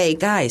EPA,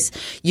 guys,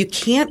 you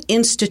can't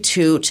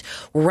institute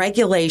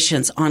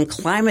regulations on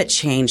climate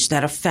change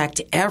that affect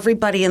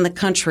everybody in the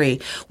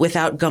country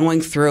without going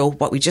through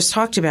what we just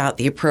talked about,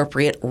 the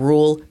appropriate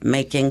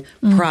rule-making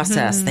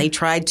process. They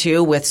tried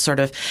to with sort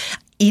of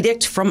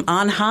edict from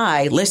on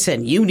high.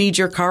 Listen, you need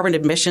your carbon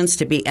emissions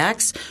to be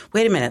X.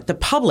 Wait a minute. The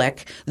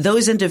public,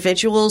 those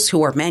individuals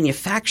who are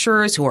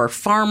manufacturers, who are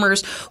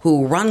farmers,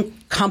 who run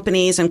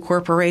companies and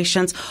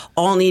corporations,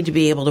 all need to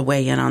be able to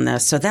weigh in on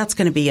this. So that's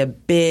going to be a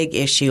big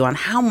issue on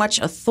how much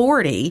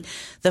authority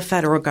the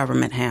federal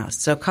government has.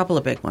 So a couple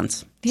of big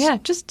ones. Yeah,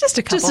 just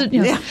a couple.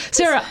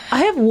 Sarah,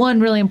 I have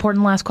one really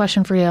important last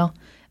question for you.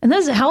 And that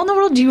is, how in the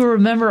world do you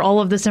remember all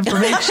of this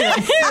information?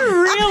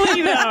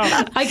 Really, though?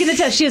 I can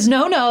attest, she has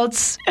no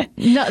notes.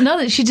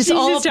 No, she just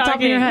all off the top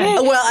of your head.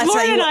 Well, I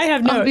Lauren and I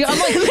have notes.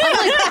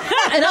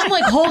 I'm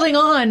like holding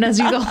on as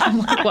you go. I'm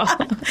like,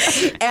 well.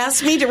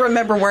 Ask me to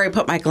remember where I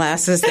put my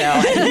glasses, though,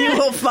 and you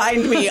will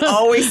find me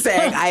always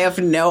saying I have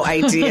no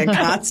idea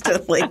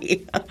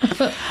constantly.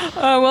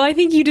 Well, I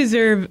think you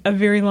deserve a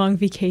very long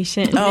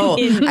vacation. I'm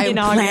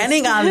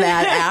planning on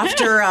that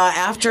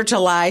after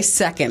July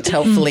 2nd.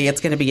 Hopefully,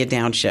 it's going to be a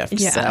downshift.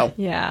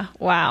 Yeah.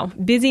 Wow.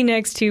 Busy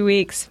next 2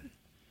 weeks.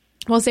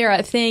 Well,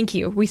 Sarah, thank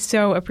you. We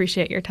so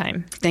appreciate your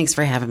time. Thanks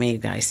for having me, you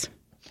guys.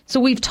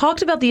 So we've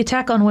talked about the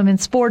attack on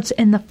women's sports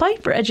and the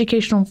fight for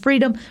educational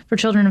freedom for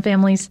children and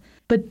families,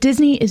 but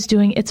Disney is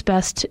doing its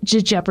best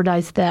to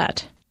jeopardize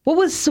that. What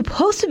was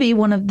supposed to be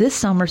one of this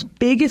summer's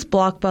biggest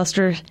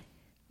blockbusters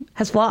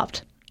has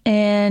flopped,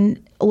 and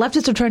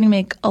leftists are trying to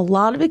make a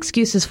lot of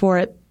excuses for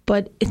it,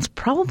 but it's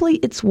probably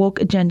its woke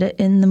agenda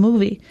in the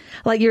movie.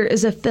 Lightyear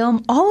is a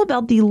film all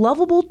about the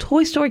lovable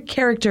Toy Story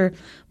character,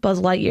 Buzz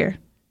Lightyear.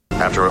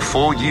 After a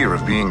full year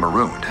of being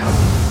marooned,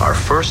 our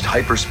first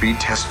hyperspeed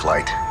test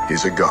flight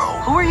is a go.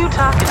 Who are you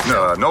talking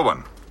to? No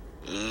one.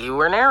 You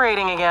were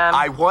narrating again.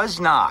 I was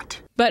not.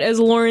 But as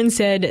Lauren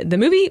said, the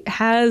movie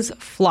has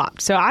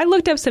flopped. So I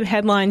looked up some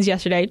headlines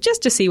yesterday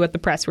just to see what the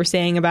press were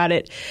saying about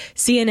it.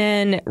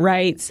 CNN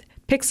writes,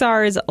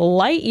 Pixar's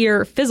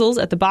Lightyear fizzles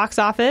at the box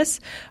office.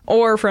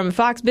 Or from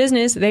Fox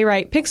Business, they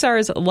write,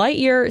 Pixar's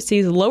Lightyear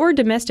sees lower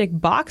domestic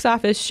box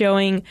office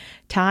showing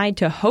tied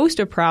to host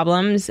of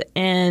problems,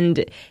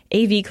 and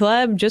AV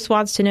Club just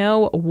wants to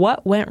know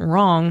what went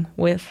wrong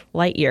with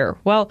Lightyear.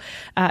 Well,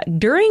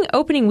 during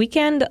opening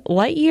weekend,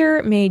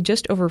 Lightyear made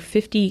just over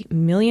 $50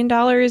 million,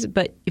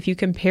 but if you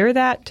compare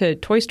that to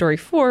Toy Story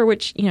 4,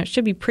 which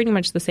should be pretty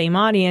much the same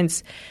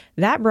audience,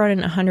 that brought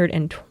in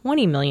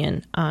 $120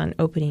 million on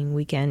opening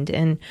weekend.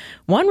 And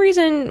one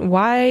reason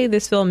why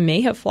this film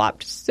may have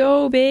flopped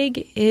so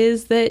big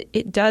is that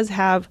it does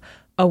have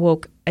a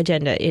woke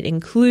agenda. It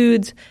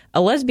includes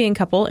a lesbian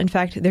couple. In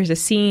fact, there's a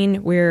scene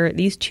where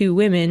these two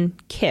women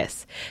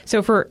kiss.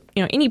 So for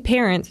any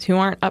parents who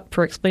aren't up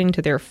for explaining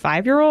to their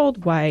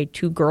 5-year-old why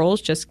two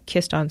girls just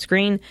kissed on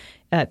screen,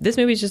 this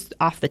movie is just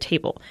off the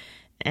table.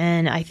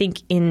 And I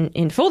think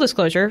in full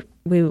disclosure,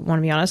 we want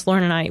to be honest,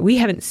 Lauren and I, we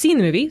haven't seen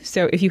the movie.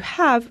 So if you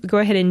have, go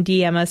ahead and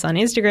DM us on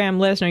Instagram.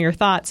 Let us know your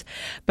thoughts.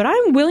 But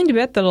I'm willing to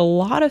bet that a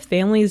lot of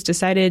families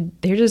decided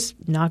they're just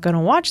not going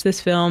to watch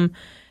this film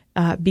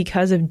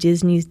because of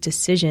Disney's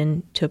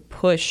decision to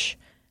push,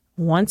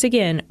 once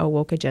again, a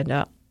woke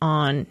agenda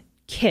on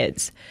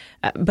kids.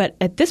 But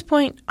at this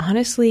point,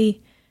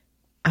 honestly,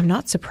 I'm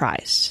not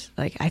surprised.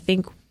 I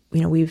think,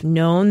 we've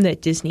known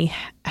that Disney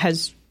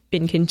has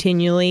been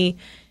continually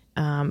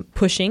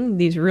pushing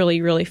these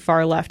really, really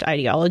far left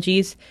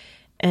ideologies.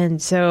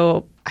 And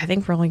so I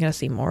think we're only going to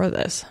see more of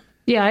this.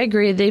 Yeah, I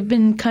agree. They've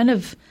been kind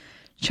of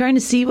trying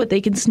to see what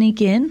they can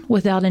sneak in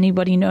without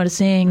anybody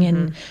noticing.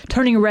 And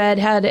Turning Red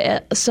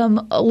had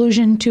some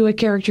allusion to a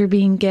character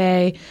being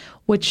gay,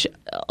 which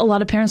a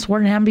lot of parents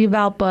weren't happy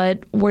about,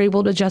 but were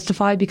able to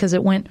justify because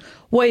it went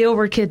way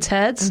over kids'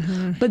 heads.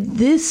 But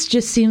this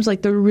just seems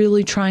like they're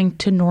really trying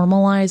to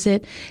normalize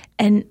it.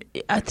 And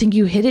I think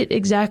you hit it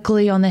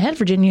exactly on the head,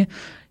 Virginia.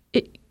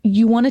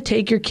 You want to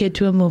take your kid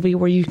to a movie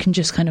where you can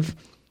just kind of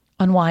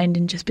unwind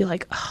and just be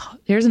like, oh,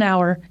 here's an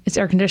hour. It's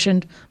air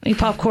conditioned. Eat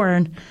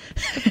popcorn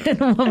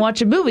and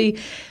watch a movie.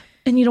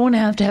 And you don't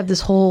want to have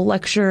this whole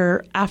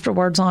lecture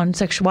afterwards on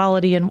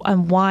sexuality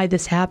and why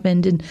this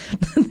happened in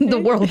the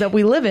world that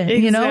we live in.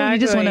 Exactly. You know, you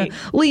just want to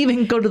leave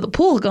and go to the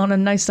pool on a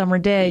nice summer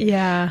day.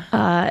 Yeah.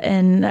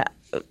 And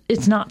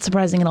it's not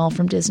surprising at all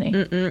from Disney.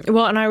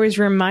 Well, and I was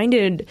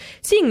reminded,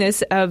 seeing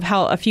this, of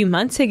how a few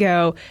months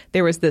ago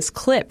there was this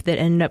clip that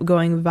ended up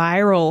going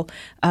viral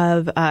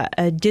of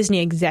a Disney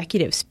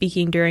executive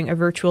speaking during a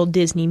virtual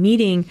Disney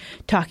meeting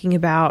talking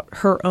about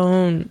her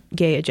own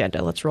gay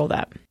agenda. Let's roll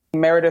that.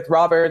 Meredith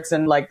Roberts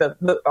and like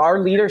our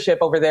leadership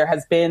over there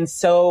has been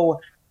so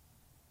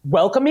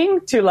welcoming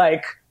to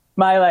like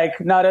my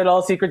like not at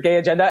all secret gay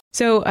agenda.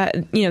 So,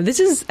 this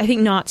is, I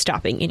think, not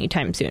stopping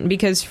anytime soon,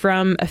 because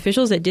from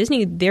officials at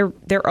Disney, they're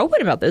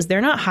open about this. They're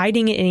not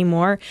hiding it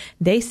anymore.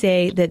 They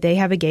say that they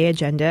have a gay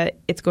agenda.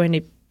 It's going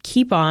to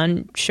keep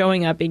on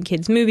showing up in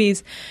kids'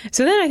 movies.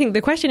 So then I think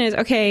the question is,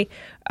 okay,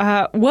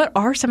 what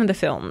are some of the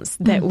films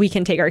that we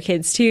can take our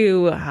kids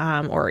to?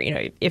 Or,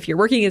 if you're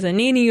working as a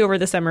nanny over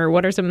the summer,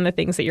 what are some of the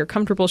things that you're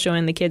comfortable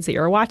showing the kids that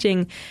you're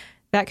watching?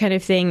 That kind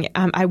of thing.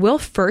 I will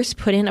first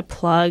put in a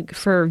plug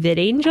for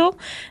VidAngel.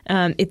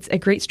 It's a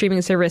great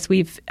streaming service.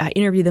 We've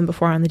interviewed them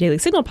before on the Daily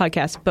Signal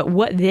podcast. But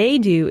what they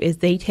do is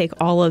they take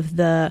all of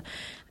the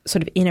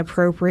sort of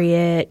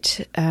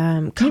inappropriate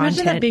content. Can you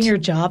imagine that being your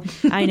job?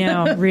 I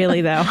know,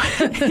 really, though.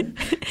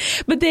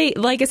 But they,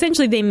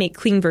 essentially they make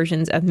clean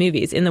versions of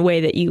movies in the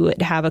way that you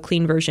would have a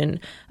clean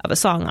version of a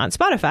song on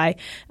Spotify.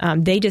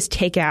 They just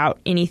take out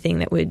anything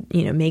that would,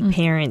 make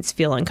parents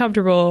feel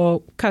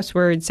uncomfortable, cuss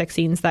words, sex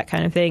scenes, that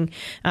kind of thing.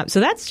 So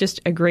that's just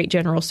a great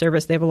general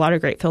service. They have a lot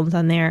of great films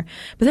on there.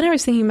 But then I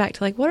was thinking back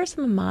to, what are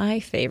some of my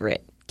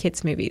favorite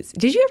kids' movies?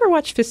 Did you ever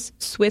watch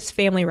Swiss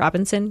Family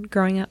Robinson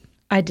growing up?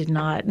 I did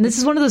not. And this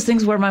is one of those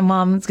things where my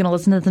mom is going to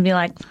listen to this and be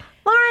like,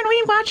 Lauren,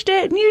 we watched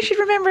it, and you should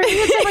remember you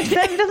had so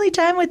much family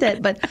time with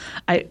it. But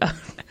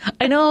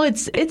I know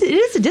it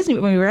is a Disney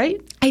movie,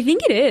 right? I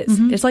think it is.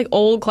 It's like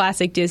old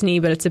classic Disney,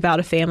 but it's about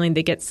a family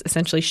that gets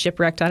essentially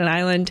shipwrecked on an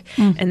island,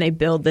 and they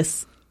build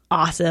this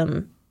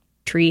awesome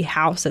tree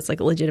house that's like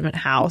a legitimate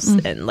house,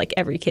 and like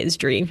every kid's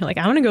dream. You're like,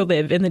 I want to go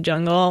live in the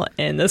jungle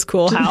in this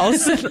cool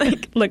house and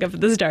like look up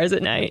at the stars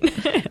at night.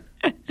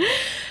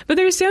 But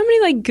there's so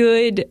many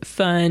good,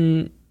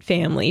 fun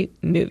family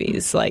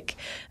movies, like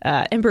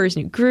Emperor's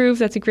New Groove.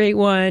 That's a great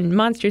one.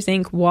 Monsters,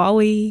 Inc.,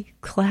 WALL-E,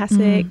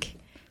 classic.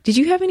 Did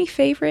you have any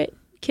favorite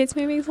kids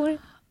movies, Lauren?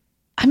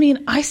 I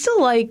mean, I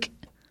still like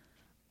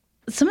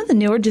some of the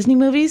newer Disney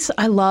movies.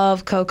 I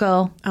love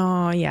Coco.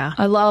 Oh, yeah.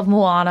 I love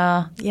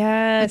Moana.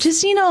 Yes.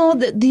 Just,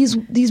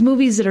 these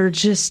movies that are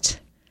just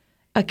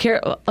a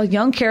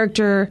young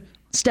character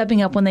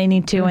stepping up when they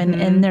need to,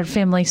 and their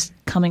families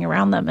coming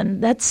around them.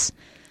 And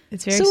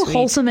it's very so sweet.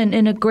 Wholesome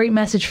and a great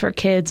message for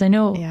kids. I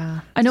know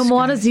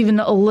Moana's even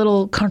a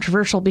little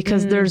controversial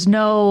because there's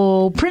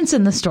no prince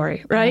in the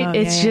story, right? Oh,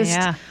 it's just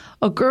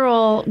a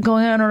girl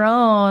going on her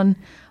own.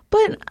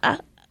 But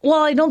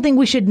while I don't think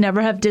we should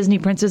never have Disney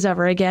princes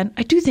ever again,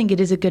 I do think it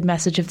is a good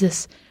message of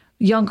this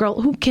young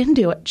girl who can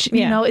do it.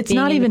 It's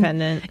not even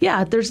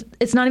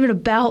it's not even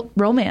about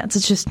romance.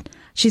 It's just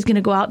she's going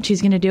to go out and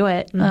she's going to do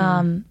it.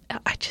 And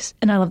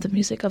I love the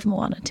music of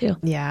Moana too.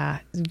 Yeah,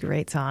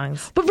 great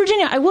songs. But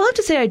Virginia, I will have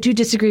to say I do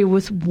disagree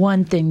with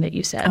one thing that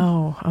you said.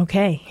 Oh,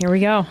 okay. Here we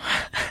go.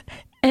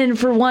 And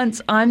for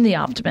once, I'm the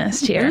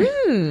optimist here.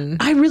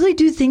 I really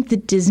do think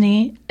that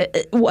Disney,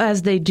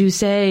 as they do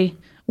say,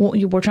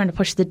 we're trying to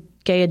push the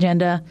gay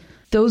agenda.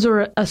 Those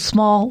are a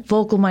small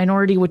vocal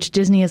minority which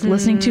Disney is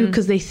listening to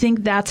because they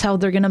think that's how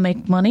they're going to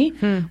make money.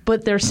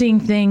 But they're seeing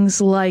things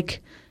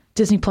like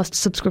Disney Plus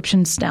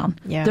subscriptions down,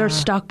 their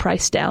stock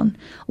price down.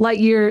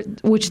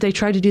 Lightyear, which they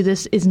try to do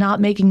this, is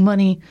not making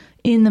money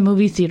in the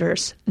movie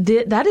theaters.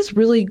 That is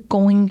really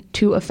going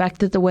to affect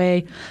the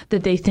way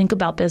that they think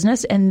about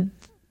business. And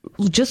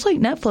just like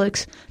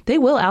Netflix, they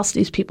will oust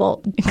these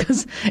people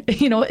because,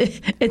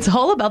 it's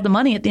all about the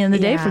money at the end of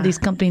the day for these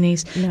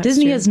companies.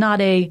 Disney is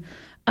not a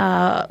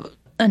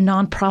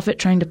nonprofit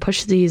trying to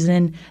push these.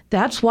 And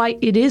that's why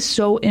it is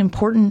so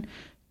important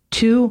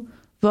to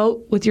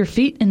vote with your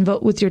feet and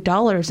vote with your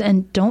dollars,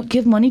 and don't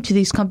give money to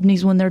these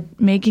companies when they're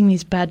making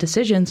these bad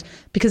decisions,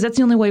 because that's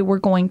the only way we're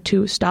going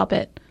to stop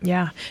it.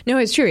 Yeah, no,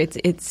 it's true.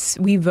 It's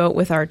we vote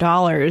with our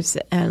dollars.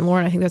 And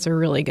Lauren, I think that's a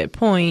really good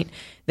point,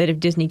 that if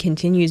Disney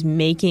continues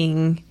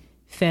making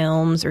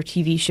films or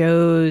TV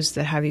shows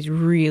that have these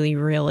really,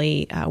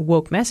 really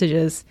woke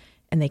messages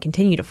and they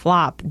continue to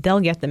flop,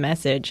 they'll get the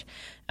message.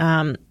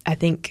 I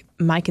think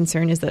my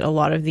concern is that a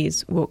lot of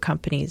these woke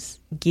companies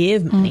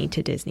give money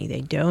to Disney.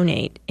 They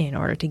donate in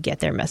order to get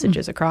their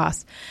messages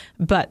across.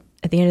 But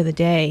at the end of the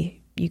day,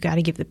 you got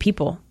to give the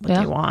people what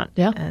they want.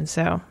 Yeah. And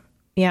so,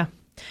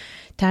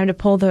 time to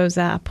pull those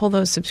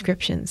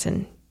subscriptions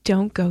and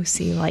don't go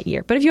see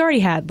Lightyear. But if you already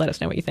had, let us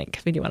know what you think,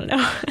 because we do want to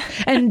know.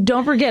 And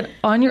don't forget,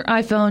 on your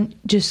iPhone,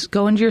 just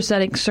go into your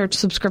settings, search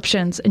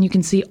subscriptions, and you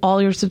can see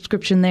all your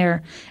subscription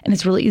there. And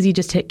it's really easy.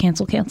 Just hit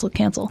cancel, cancel,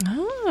 cancel.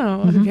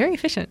 Oh, very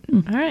efficient.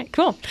 All right,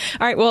 cool. All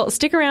right, well,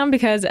 stick around,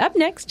 because up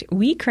next,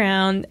 we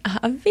crown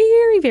a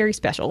very, very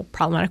special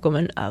Problematic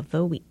Woman of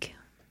the Week.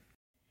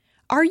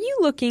 Are you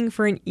looking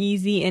for an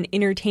easy and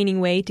entertaining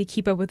way to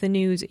keep up with the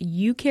news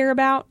you care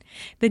about?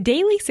 The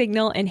Daily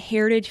Signal and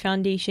Heritage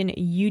Foundation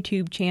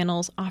YouTube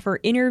channels offer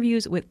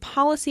interviews with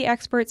policy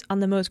experts on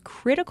the most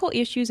critical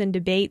issues and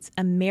debates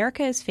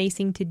America is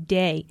facing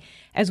today,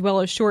 as well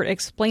as short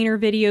explainer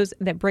videos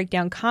that break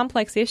down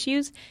complex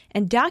issues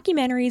and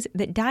documentaries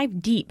that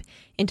dive deep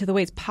into the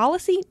ways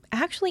policy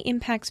actually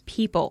impacts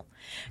people.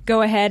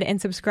 Go ahead and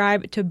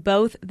subscribe to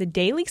both the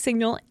Daily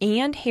Signal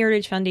and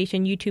Heritage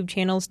Foundation YouTube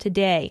channels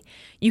today.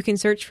 You can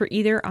search for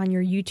either on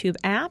your YouTube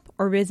app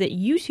or visit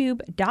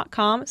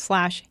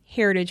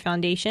youtube.com/Heritage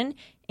Foundation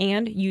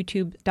and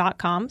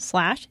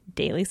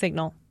youtube.com/Daily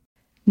Signal.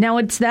 Now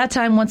it's that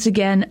time once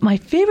again, my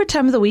favorite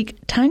time of the week,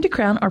 time to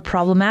crown our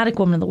Problematic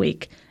Woman of the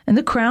Week. And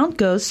the crown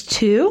goes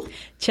to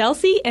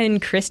Chelsea and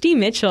Christy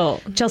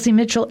Mitchell. Chelsea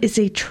Mitchell is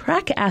a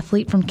track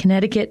athlete from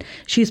Connecticut.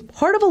 She's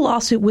part of a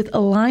lawsuit with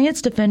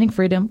Alliance Defending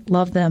Freedom,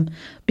 love them,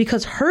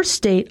 because her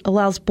state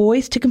allows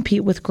boys to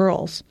compete with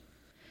girls.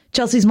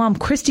 Chelsea's mom,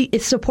 Christy,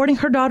 is supporting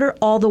her daughter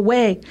all the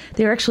way.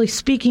 They're actually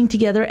speaking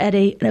together at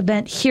an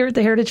event here at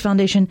the Heritage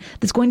Foundation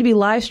that's going to be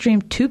live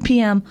streamed 2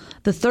 p.m.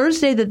 the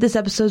Thursday that this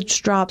episode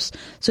drops.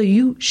 So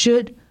you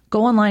should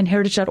go online,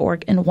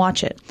 heritage.org, and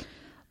watch it.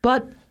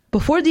 But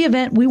before the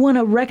event, we want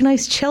to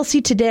recognize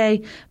Chelsea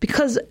today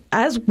because,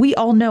 as we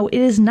all know, it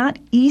is not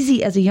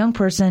easy as a young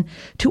person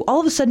to all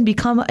of a sudden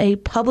become a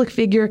public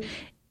figure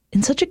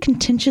in such a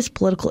contentious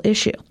political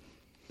issue.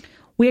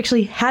 We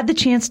actually had the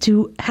chance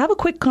to have a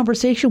quick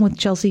conversation with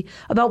Chelsea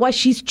about why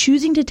she's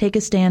choosing to take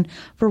a stand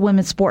for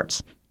women's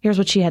sports. Here's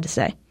what she had to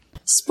say.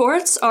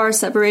 Sports are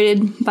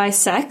separated by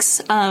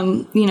sex.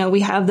 We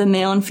have the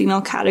male and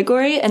female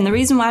category. And the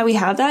reason why we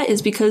have that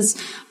is because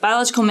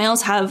biological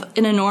males have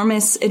an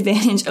enormous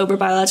advantage over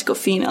biological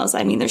females.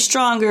 I mean, they're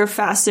stronger,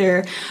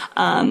 faster.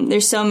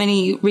 There's so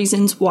many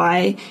reasons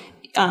why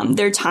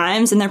their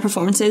times and their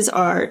performances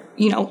are,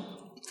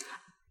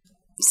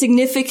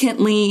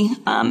 significantly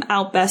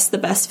outbest the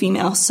best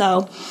female.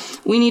 So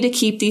we need to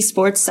keep these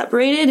sports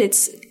separated.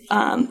 It's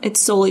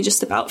solely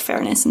just about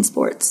fairness in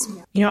sports.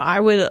 I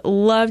would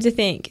love to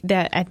think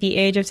that at the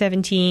age of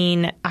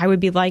 17, I would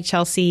be like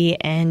Chelsea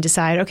and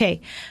decide,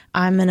 okay,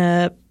 I'm going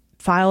to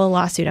file a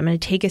lawsuit. I'm going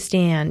to take a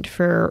stand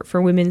for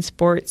women's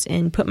sports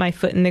and put my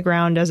foot in the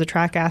ground as a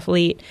track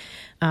athlete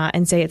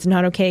and say it's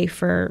not okay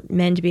for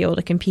men to be able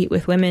to compete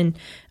with women.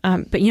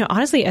 But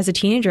honestly, as a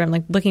teenager, I'm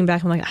like looking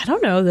back, I'm like, I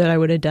don't know that I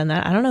would have done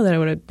that. I don't know that I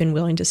would have been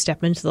willing to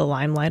step into the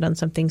limelight on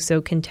something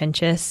so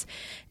contentious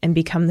and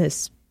become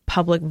this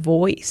public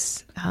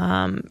voice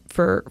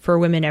for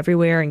women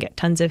everywhere and get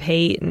tons of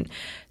hate. And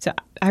so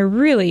I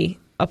really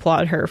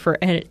applaud her for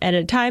at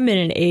a time and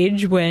an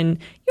age when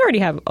you already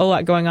have a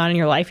lot going on in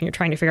your life and you're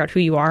trying to figure out who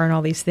you are and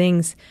all these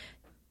things,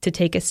 to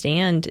take a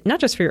stand, not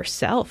just for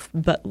yourself,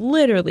 but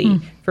literally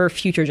for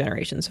future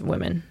generations of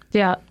women.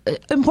 Yeah,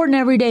 important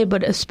every day,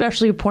 but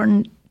especially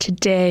important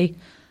today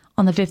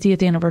on the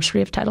 50th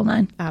anniversary of Title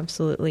IX.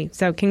 Absolutely.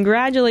 So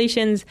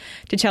congratulations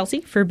to Chelsea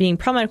for being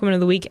Problematic Woman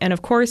of the Week. And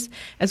of course,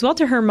 as well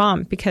to her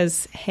mom,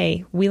 because,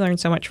 hey, we learn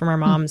so much from our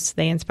moms.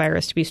 They inspire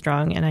us to be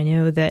strong. And I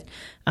know that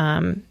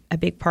a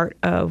big part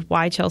of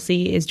why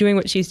Chelsea is doing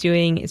what she's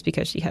doing is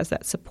because she has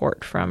that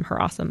support from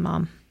her awesome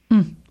mom.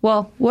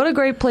 Well, what a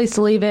great place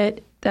to leave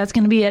it. That's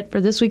going to be it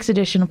for this week's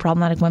edition of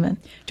Problematic Women.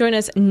 Join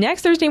us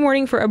next Thursday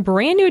morning for a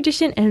brand new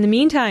edition. And in the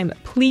meantime,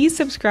 please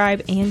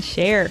subscribe and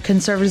share.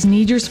 Conservatives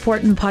need your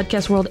support in the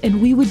podcast world, and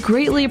we would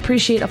greatly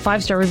appreciate a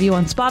 5-star review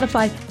on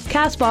Spotify,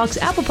 CastBox,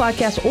 Apple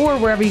Podcasts, or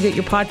wherever you get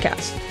your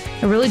podcasts.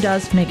 It really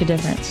does make a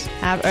difference.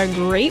 Have a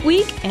great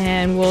week,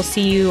 and we'll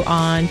see you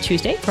on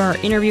Tuesday for our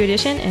interview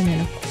edition, and then,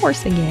 of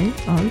course, again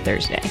on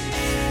Thursday.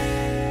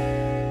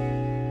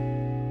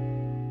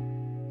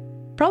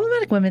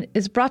 Problematic Women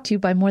is brought to you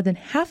by more than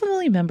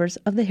 500,000 members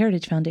of the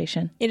Heritage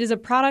Foundation. It is a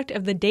product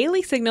of the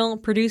Daily Signal,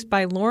 produced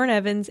by Lauren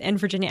Evans and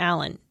Virginia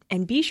Allen.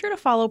 And be sure to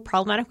follow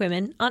Problematic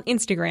Women on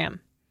Instagram.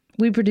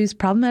 We produce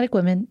Problematic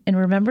Women in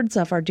remembrance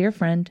of our dear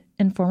friend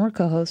and former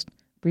co-host,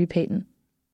 Bree Payton.